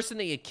a person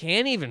that you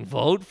can't even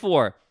vote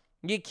for.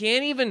 You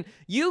can't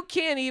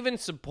even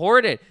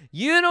support it.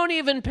 You don't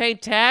even pay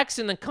tax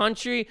in the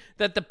country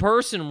that the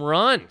person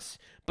runs.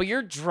 But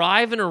you're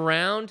driving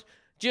around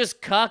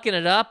just cucking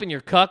it up in your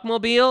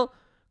cuckmobile,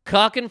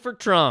 cucking for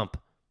Trump.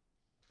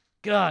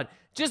 God,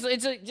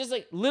 it's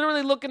like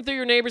literally looking through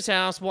your neighbor's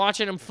house,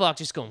 watching him fuck,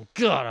 just going,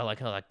 God, I like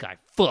how that guy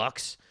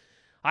fucks.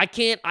 I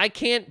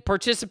can't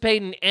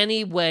participate in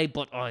any way,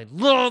 but I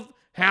love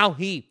how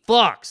he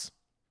fucks.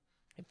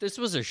 If this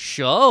was a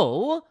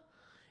show,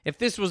 if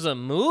this was a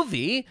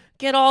movie,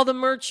 get all the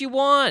merch you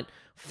want.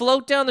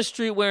 Float down the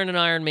street wearing an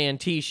Iron Man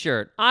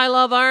t-shirt. I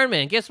love Iron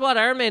Man. Guess what?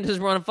 Iron Man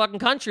doesn't run a fucking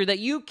country that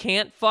you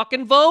can't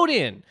fucking vote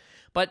in.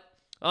 But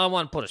I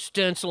want to put a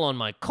stencil on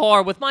my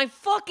car with my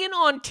fucking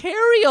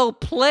Ontario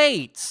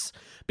plates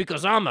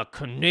because I'm a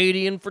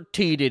Canadian for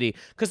T. Diddy.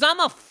 Because I'm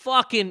a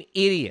fucking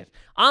idiot.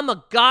 I'm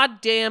a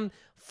goddamn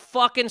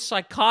fucking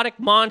psychotic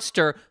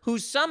monster who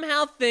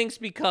somehow thinks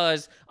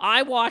because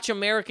I watch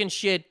American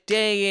shit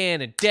day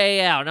in and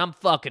day out and I'm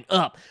fucking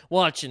up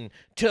watching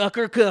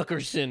Tucker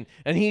Cuckerson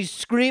and he's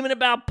screaming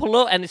about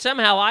Pelosi, and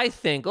somehow I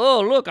think,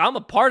 oh, look, I'm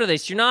a part of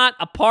this. You're not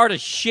a part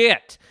of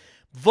shit.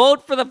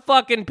 Vote for the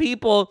fucking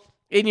people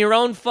in your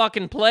own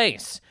fucking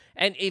place.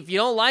 And if you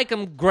don't like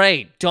them,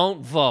 great.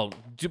 Don't vote.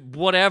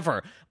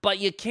 Whatever. But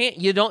you can't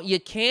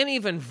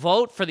even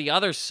vote for the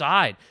other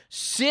side.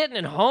 Sitting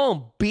at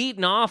home,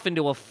 beating off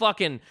into a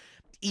fucking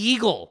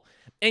eagle.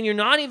 And you're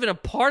not even a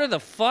part of the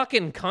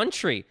fucking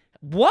country.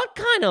 What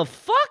kind of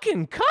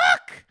fucking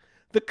cuck?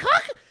 The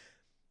cuck?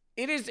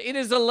 It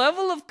is a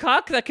level of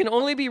cuck that can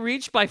only be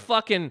reached by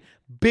fucking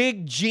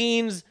big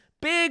jeans,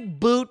 big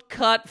boot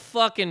cut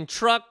fucking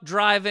truck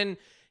driving,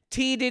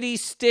 T. Diddy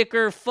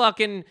sticker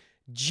fucking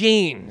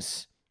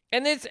jeans.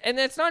 And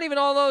it's not even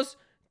all those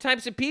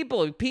types of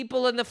people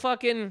in the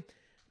fucking,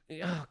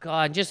 oh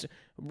God, just,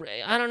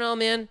 I don't know,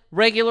 man,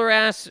 regular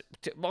ass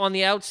on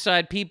the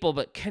outside people,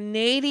 but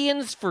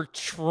Canadians for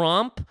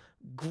Trump,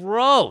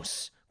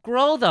 gross.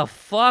 Grow the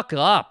fuck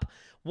up.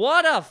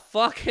 What a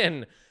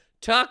fucking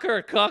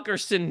Tucker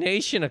Cuckerson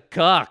nation of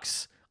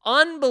cucks.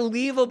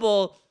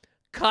 Unbelievable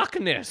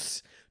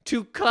cuckness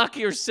to cuck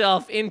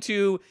yourself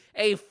into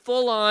a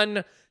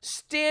full-on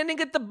standing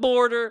at the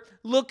border,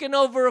 looking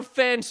over a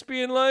fence,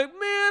 being like,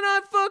 man,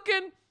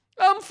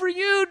 I'm for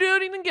you,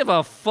 dude. You don't give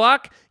a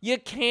fuck. You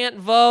can't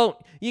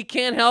vote. You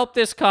can't help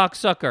this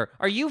cocksucker.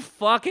 Are you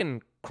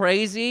fucking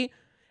crazy?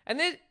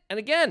 And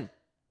again,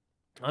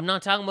 I'm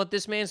not talking about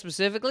this man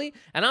specifically,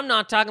 and I'm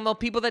not talking about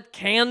people that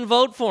can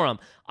vote for him.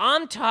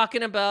 I'm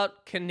talking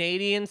about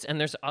Canadians, and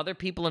there's other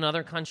people in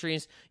other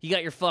countries. You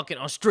got your fucking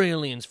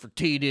Australians for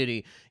T.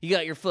 Diddy. You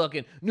got your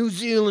fucking New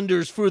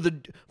Zealanders for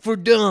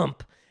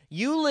Dump.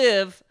 You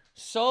live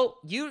so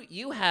you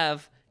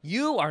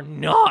are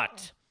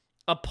not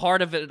a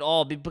part of it at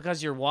all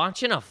because you're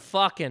watching a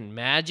fucking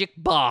magic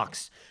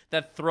box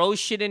that throws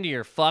shit into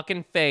your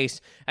fucking face,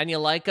 and you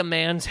like a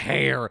man's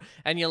hair,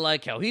 and you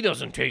like how he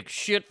doesn't take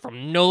shit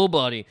from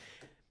nobody.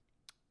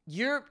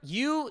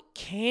 You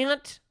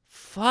can't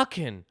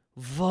fucking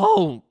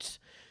vote.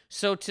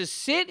 So to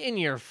sit in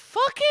your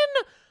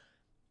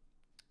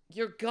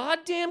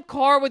goddamn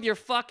car with your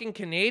fucking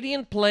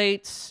Canadian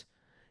plates,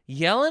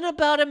 yelling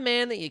about a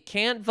man that you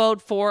can't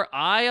vote for,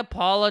 I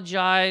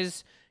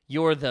apologize.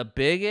 You're the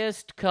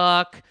biggest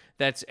cuck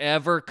that's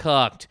ever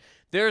cucked.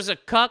 There's a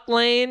cuck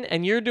lane,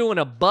 and you're doing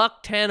a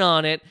 $1.10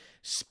 on it,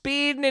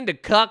 speeding into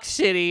Cuck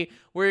City,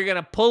 where you're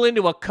going to pull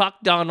into a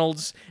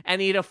Cuckdonald's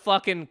and eat a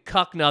fucking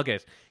cuck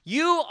nugget.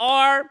 You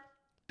are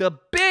the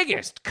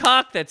biggest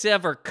cuck that's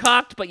ever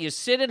cucked, but you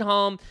sit at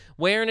home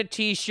wearing a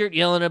t-shirt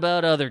yelling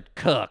about other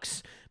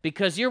cucks.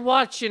 because you're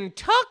watching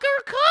Tucker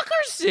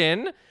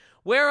Carlson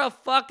wear a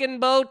fucking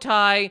bow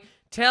tie,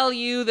 tell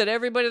you that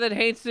everybody that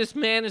hates this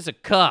man is a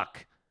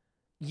cuck.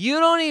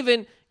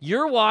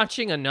 You're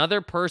watching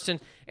another person.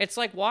 It's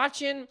like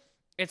watching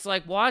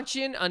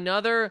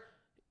another,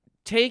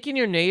 taking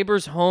your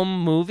neighbors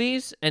home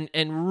movies and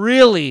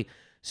really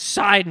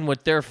siding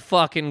with their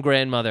fucking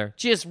grandmother.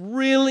 Just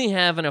really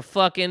having a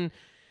fucking,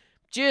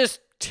 just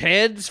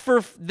Teds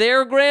for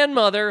their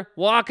grandmother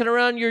walking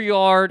around your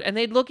yard, and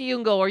they'd look at you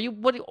and go, you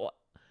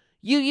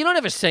don't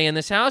have a say in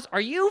this house. Are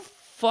you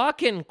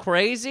fucking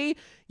crazy?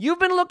 You've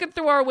been looking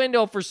through our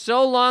window for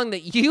so long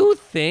that you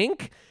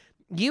think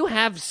you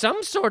have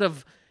some sort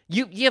of,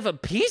 you have a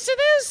piece of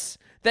this?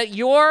 That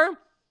your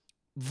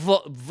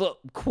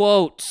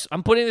quotes,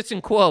 I'm putting this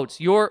in quotes,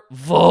 your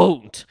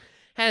vote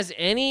has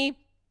any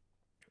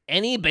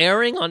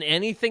bearing on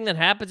anything that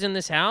happens in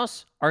this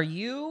house? Are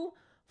you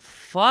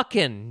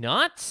fucking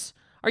nuts?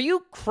 Are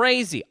you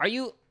crazy? Are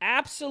you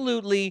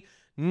absolutely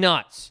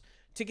nuts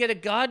to get a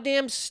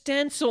goddamn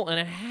stencil and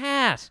a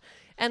hat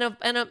and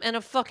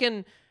a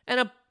fucking and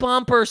a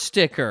bumper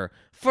sticker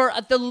for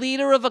the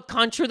leader of a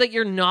country that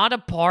you're not a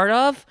part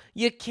of?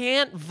 You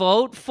can't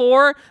vote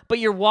for, but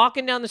you're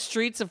walking down the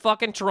streets of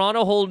fucking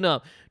Toronto holding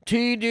up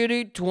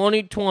T-Diddy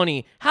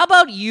 2020. How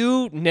about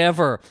you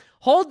never?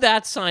 Hold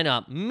that sign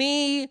up.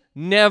 Me,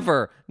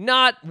 never.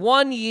 Not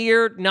 1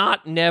 year,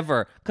 not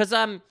never. Because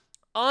I'm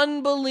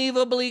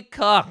unbelievably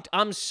cucked.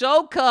 I'm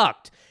so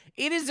cucked.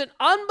 It is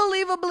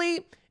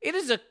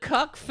a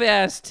cuck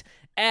fest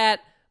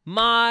at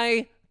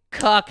my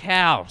cuck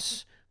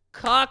house.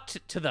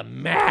 Cucked to the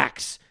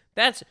max.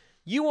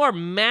 You are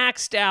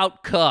maxed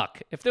out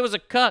cuck. If there's a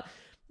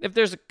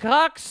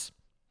cucks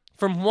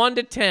from 1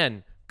 to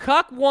 10,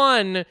 cuck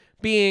 1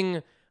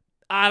 being,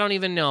 I don't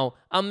even know,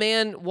 a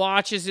man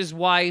watches his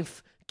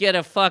wife get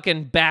a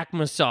fucking back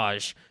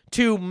massage,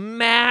 to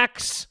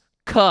max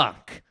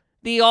cuck,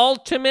 the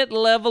ultimate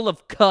level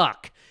of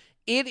cuck.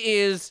 It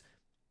is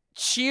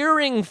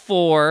cheering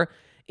for,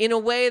 in a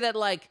way that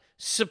like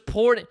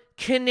support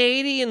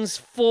Canadians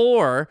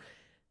for,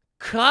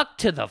 cuck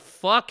to the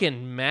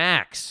fucking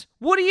max.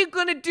 What are you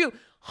gonna do?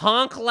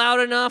 Honk loud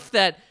enough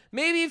that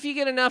maybe if you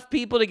get enough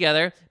people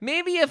together,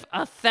 maybe if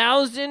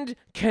 1,000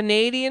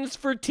 Canadians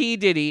for T.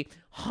 Diddy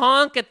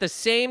honk at the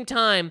same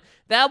time,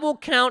 that will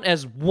count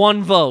as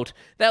one vote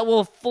that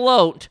will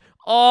float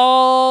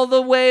all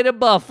the way to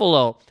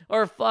Buffalo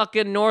or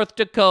fucking North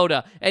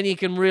Dakota, and you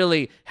can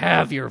really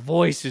have your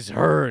voices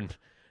heard.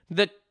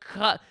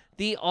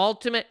 The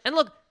ultimate, and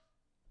look,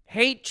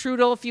 hate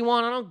Trudeau if you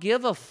want, I don't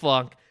give a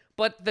fuck,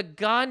 but the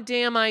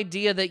goddamn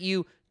idea that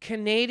you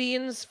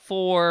Canadians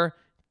for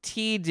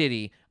T.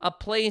 Diddy, a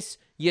place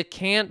you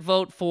can't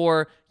vote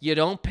for, you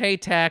don't pay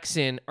tax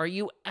in, are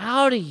you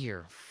out of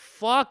here?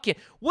 Fuck it.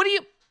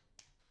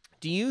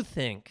 Do you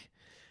think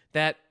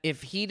that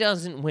if he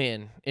doesn't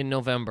win in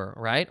November,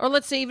 right? Or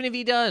let's say even if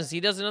he does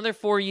another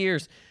 4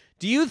 years,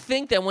 do you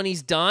think that when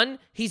he's done,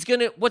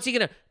 what's he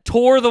gonna,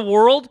 tour the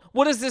world?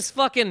 What is this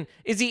fucking,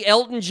 is he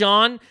Elton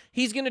John?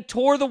 He's gonna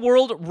tour the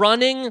world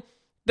running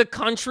the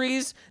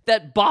countries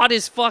that bought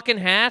his fucking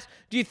hat?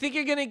 Do you think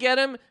you're gonna get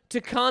him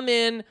to come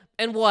in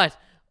and what?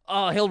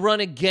 Oh, he'll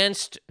run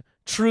against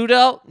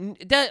Trudeau?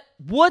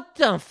 What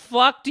the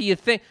fuck do you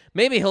think?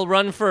 Maybe he'll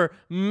run for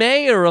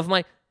mayor of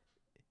my...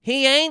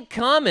 He ain't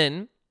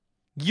coming.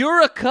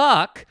 You're a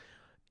cuck,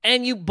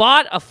 and you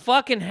bought a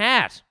fucking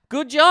hat.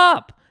 Good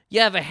job.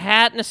 You have a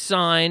hat and a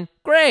sign.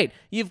 Great.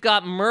 You've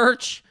got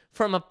merch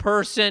from a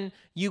person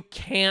you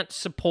can't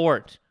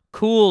support.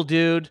 Cool,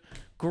 dude.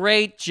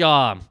 Great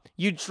job.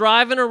 You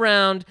driving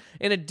around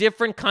in a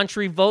different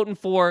country voting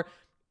for,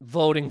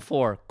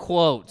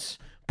 quotes,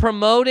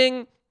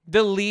 promoting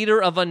the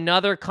leader of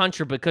another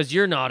country because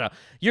you're not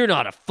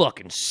a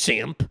fucking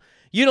simp.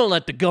 You don't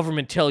let the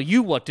government tell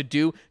you what to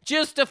do.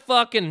 Just a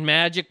fucking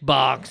magic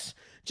box.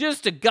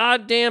 Just a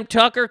goddamn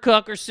Tucker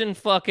Carlson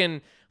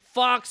fucking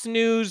Fox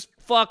News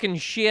fucking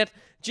shit.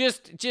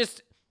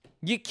 Just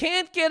you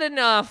can't get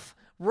enough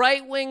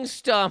right-wing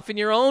stuff in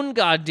your own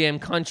goddamn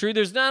country.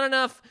 There's not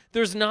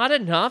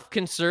enough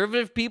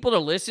conservative people to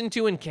listen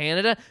to in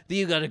Canada that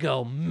you gotta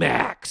go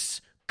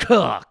max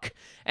cuck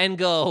and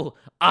go,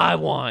 I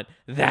want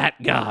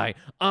that guy.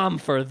 I'm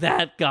for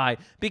that guy.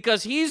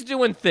 Because he's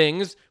doing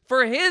things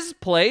for his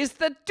place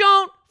that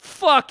don't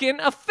fucking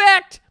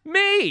affect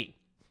me.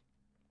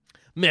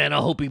 Man, I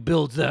hope he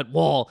builds that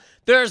wall.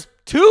 There's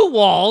 2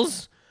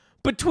 walls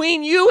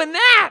between you and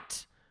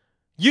that.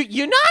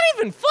 You're not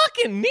even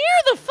fucking near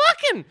the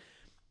fucking...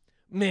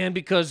 Man,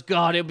 because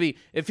God, it'll be...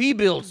 If he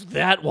builds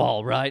that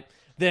wall, right,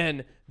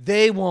 then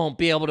they won't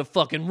be able to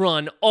fucking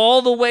run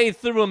all the way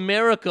through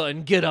America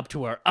and get up to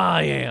where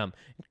I am.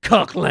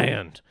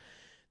 Cuckland.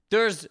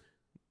 There's...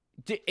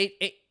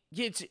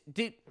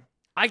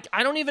 I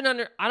don't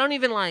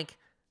even like...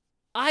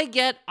 I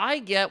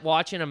get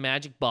watching a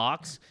magic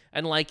box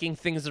and liking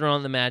things that are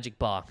on the magic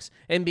box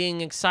and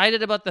being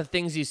excited about the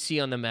things you see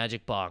on the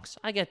magic box.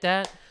 I get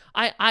that.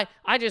 I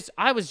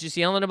was just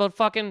yelling about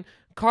fucking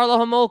Carla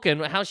Homolka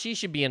and how she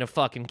should be in a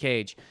fucking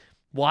cage.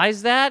 Why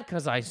is that?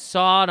 Because I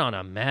saw it on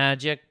a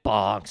magic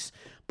box.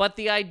 But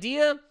the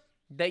idea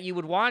that you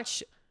would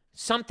watch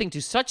something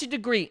to such a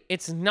degree,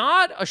 it's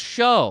not a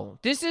show.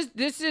 This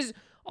is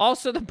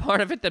also the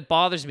part of it that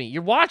bothers me.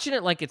 You're watching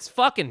it like it's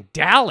fucking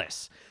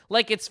Dallas,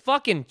 like it's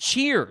fucking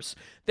Cheers.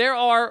 There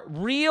are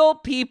real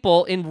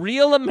people in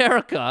real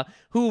America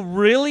who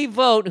really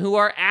vote, who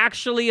are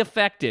actually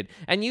affected.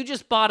 And you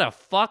just bought a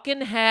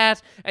fucking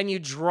hat and you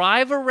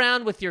drive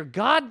around with your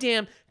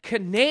goddamn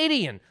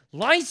Canadian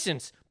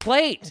license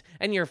plate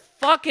and your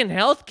fucking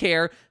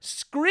healthcare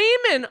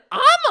screaming,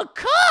 I'm a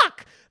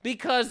cock,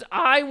 because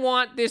I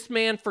want this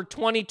man for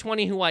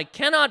 2020 who I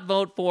cannot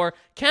vote for,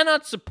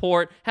 cannot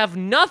support, have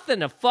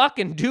nothing to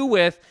fucking do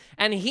with,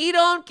 and he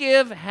don't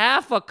give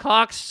half a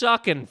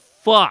cock-sucking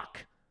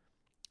fuck.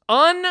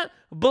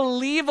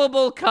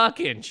 Unbelievable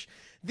cuckage.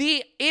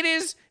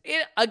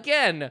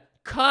 Again,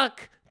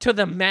 cuck to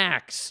the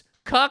max.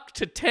 Cuck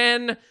to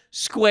 10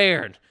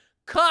 squared.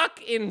 Cuck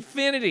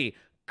infinity.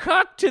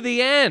 Cuck to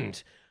the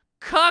end.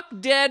 Cuck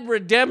dead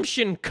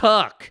redemption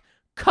cuck.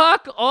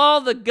 Cuck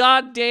all the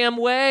goddamn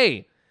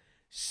way.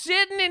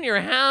 Sitting in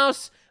your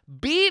house,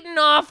 beating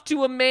off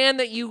to a man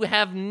that you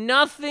have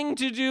nothing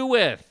to do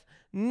with.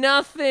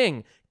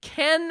 Nothing.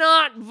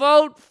 Cannot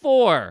vote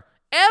for.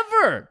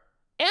 Ever.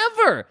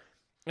 Ever.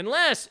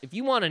 Unless, if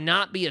you want to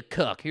not be a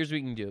cuck, here's what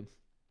you can do.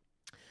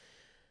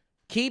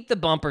 Keep the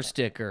bumper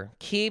sticker.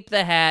 Keep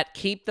the hat.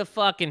 Keep the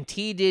fucking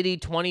T. Diddy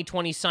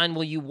 2020 sign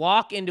while you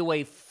walk into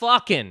a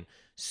fucking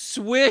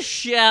Swiss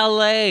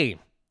chalet.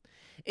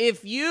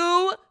 If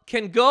you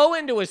can go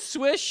into a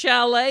Swiss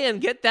chalet and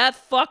get that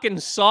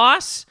fucking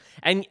sauce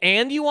and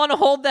you want to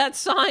hold that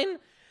sign,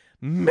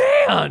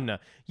 man,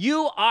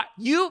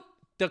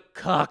 the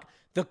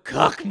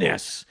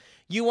cuckness.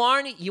 You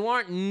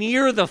aren't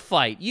near the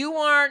fight. You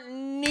aren't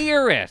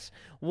near it.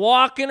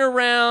 Walking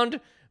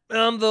around,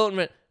 I'm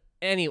voting.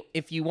 Anyway,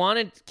 if you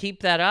want to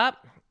keep that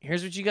up,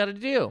 here's what you got to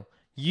do.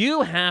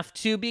 You have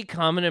to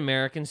become an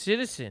American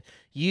citizen.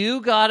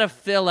 You got to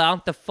fill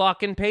out the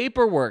fucking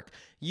paperwork.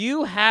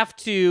 You have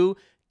to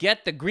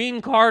get the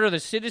green card or the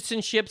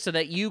citizenship so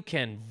that you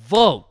can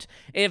vote.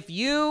 If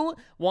you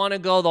want to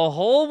go the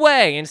whole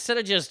way, instead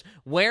of just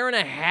wearing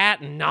a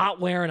hat and not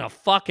wearing a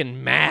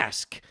fucking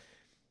mask,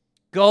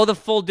 go the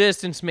full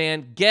distance,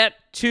 man. Get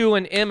to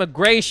an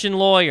immigration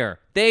lawyer.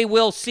 They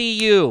will see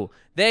you.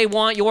 They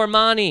want your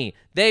money.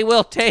 They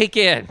will take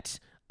it.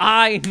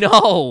 I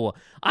know.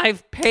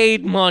 I've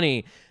paid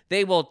money.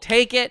 They will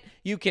take it.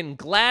 You can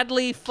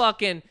gladly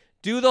fucking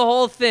do the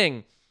whole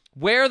thing.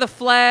 Wear the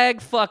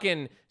flag,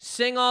 fucking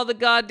sing all the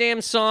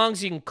goddamn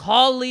songs. You can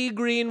call Lee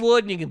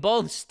Greenwood, and you can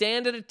both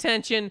stand at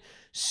attention,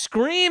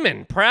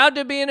 screaming, proud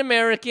to be an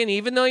American,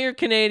 even though you're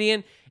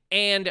Canadian,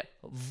 and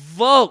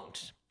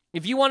vote.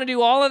 If you want to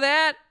do all of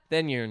that,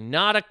 then you're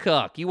not a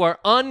cuck. You are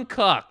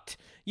uncucked.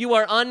 You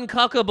are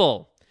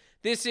uncuckable.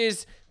 This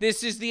is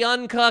the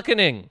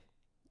uncuckening.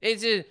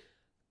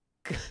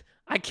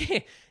 I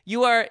can't.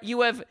 You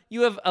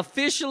have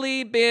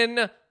officially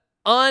been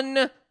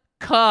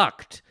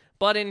uncucked.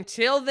 But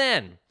until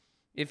then,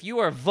 if you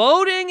are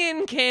voting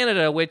in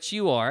Canada, which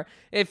you are,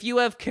 if you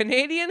have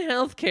Canadian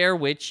health care,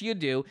 which you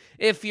do,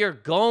 if you're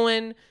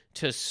going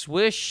to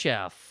Swiss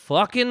Chef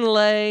fucking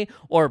Lay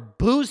or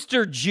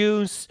Booster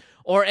Juice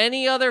or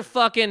any other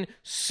fucking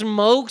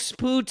smokes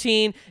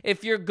poutine,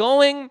 if you're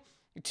going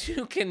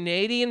to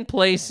Canadian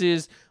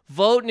places,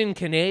 voting in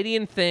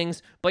Canadian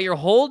things, but you're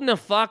holding a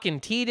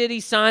fucking T. Diddy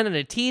sign and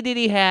a T.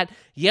 Diddy hat,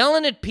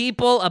 yelling at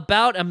people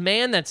about a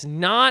man that's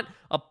not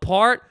a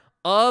part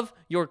of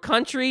your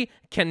country,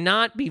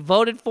 cannot be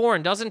voted for,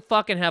 and doesn't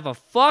fucking have a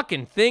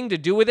fucking thing to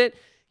do with it,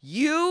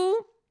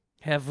 you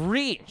have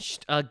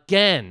reached,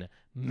 again,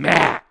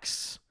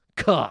 max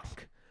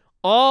cuck.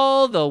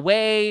 All the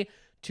way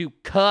to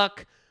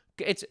cuck.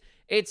 It's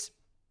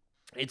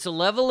a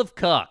level of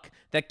cuck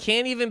that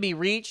can't even be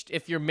reached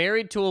if you're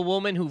married to a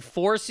woman who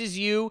forces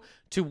you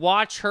to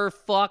watch her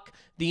fuck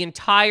the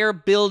entire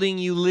building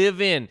you live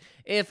in.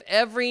 If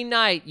every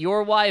night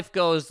your wife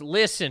goes,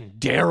 listen,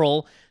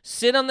 Daryl,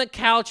 sit on the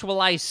couch while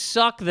I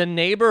suck the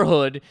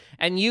neighborhood,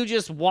 and you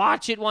just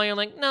watch it while you're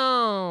like,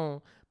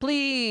 no,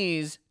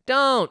 please,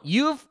 don't.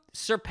 You've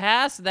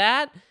surpassed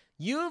that.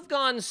 You've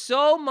gone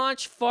so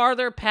much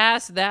farther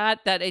past that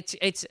I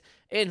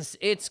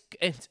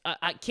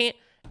can't.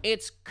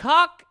 It's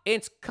cuck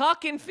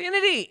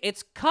infinity.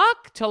 It's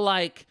cuck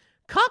to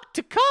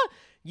cuck.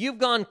 You've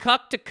gone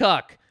cuck to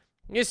cuck.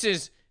 This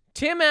is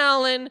Tim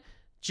Allen,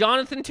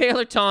 Jonathan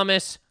Taylor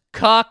Thomas,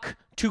 cuck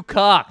to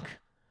cuck.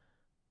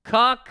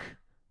 Cuck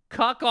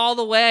all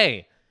the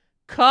way.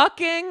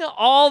 Cucking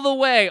all the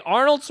way.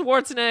 Arnold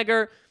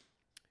Schwarzenegger,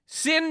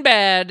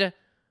 Sinbad,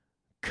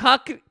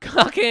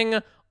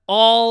 cucking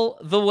all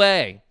the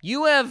way.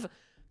 You have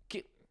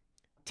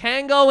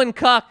Tango and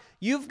cuck.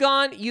 You've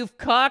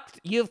cucked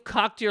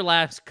your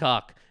last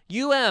cuck.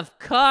 You have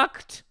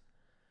cucked.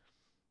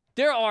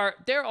 There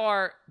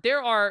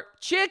are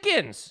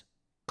chickens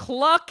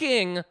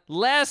clucking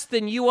less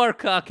than you are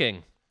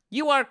cucking.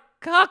 You are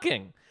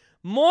cucking.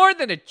 More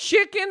than a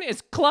chicken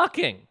is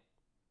clucking.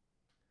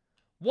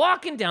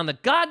 walking down the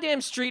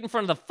goddamn street in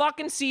front of the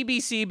fucking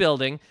CBC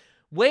building,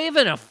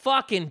 waving a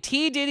fucking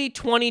T. Diddy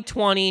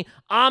 2020,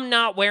 I'm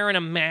not wearing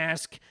a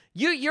mask.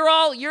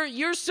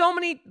 You're so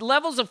many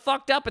levels of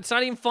fucked up, it's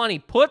not even funny.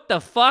 Put the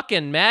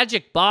fucking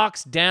magic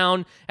box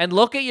down and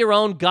look at your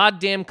own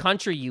goddamn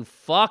country, you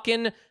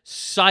fucking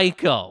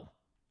psycho.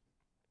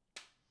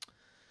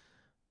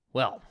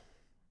 Well,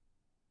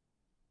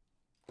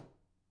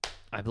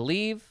 I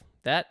believe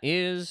that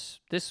is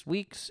this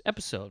week's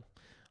episode.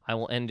 I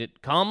will end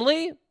it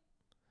calmly.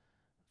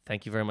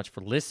 Thank you very much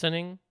for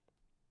listening.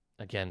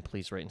 Again,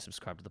 please rate and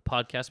subscribe to the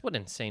podcast. What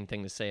an insane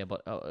thing to say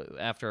about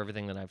after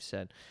everything that I've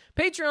said.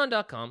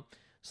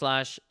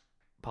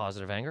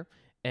 Patreon.com/positiveanger.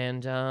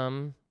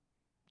 And,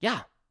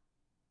 yeah.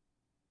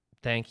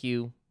 Thank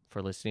you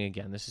for listening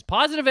again. This is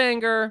Positive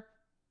Anger.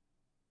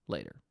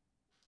 Later.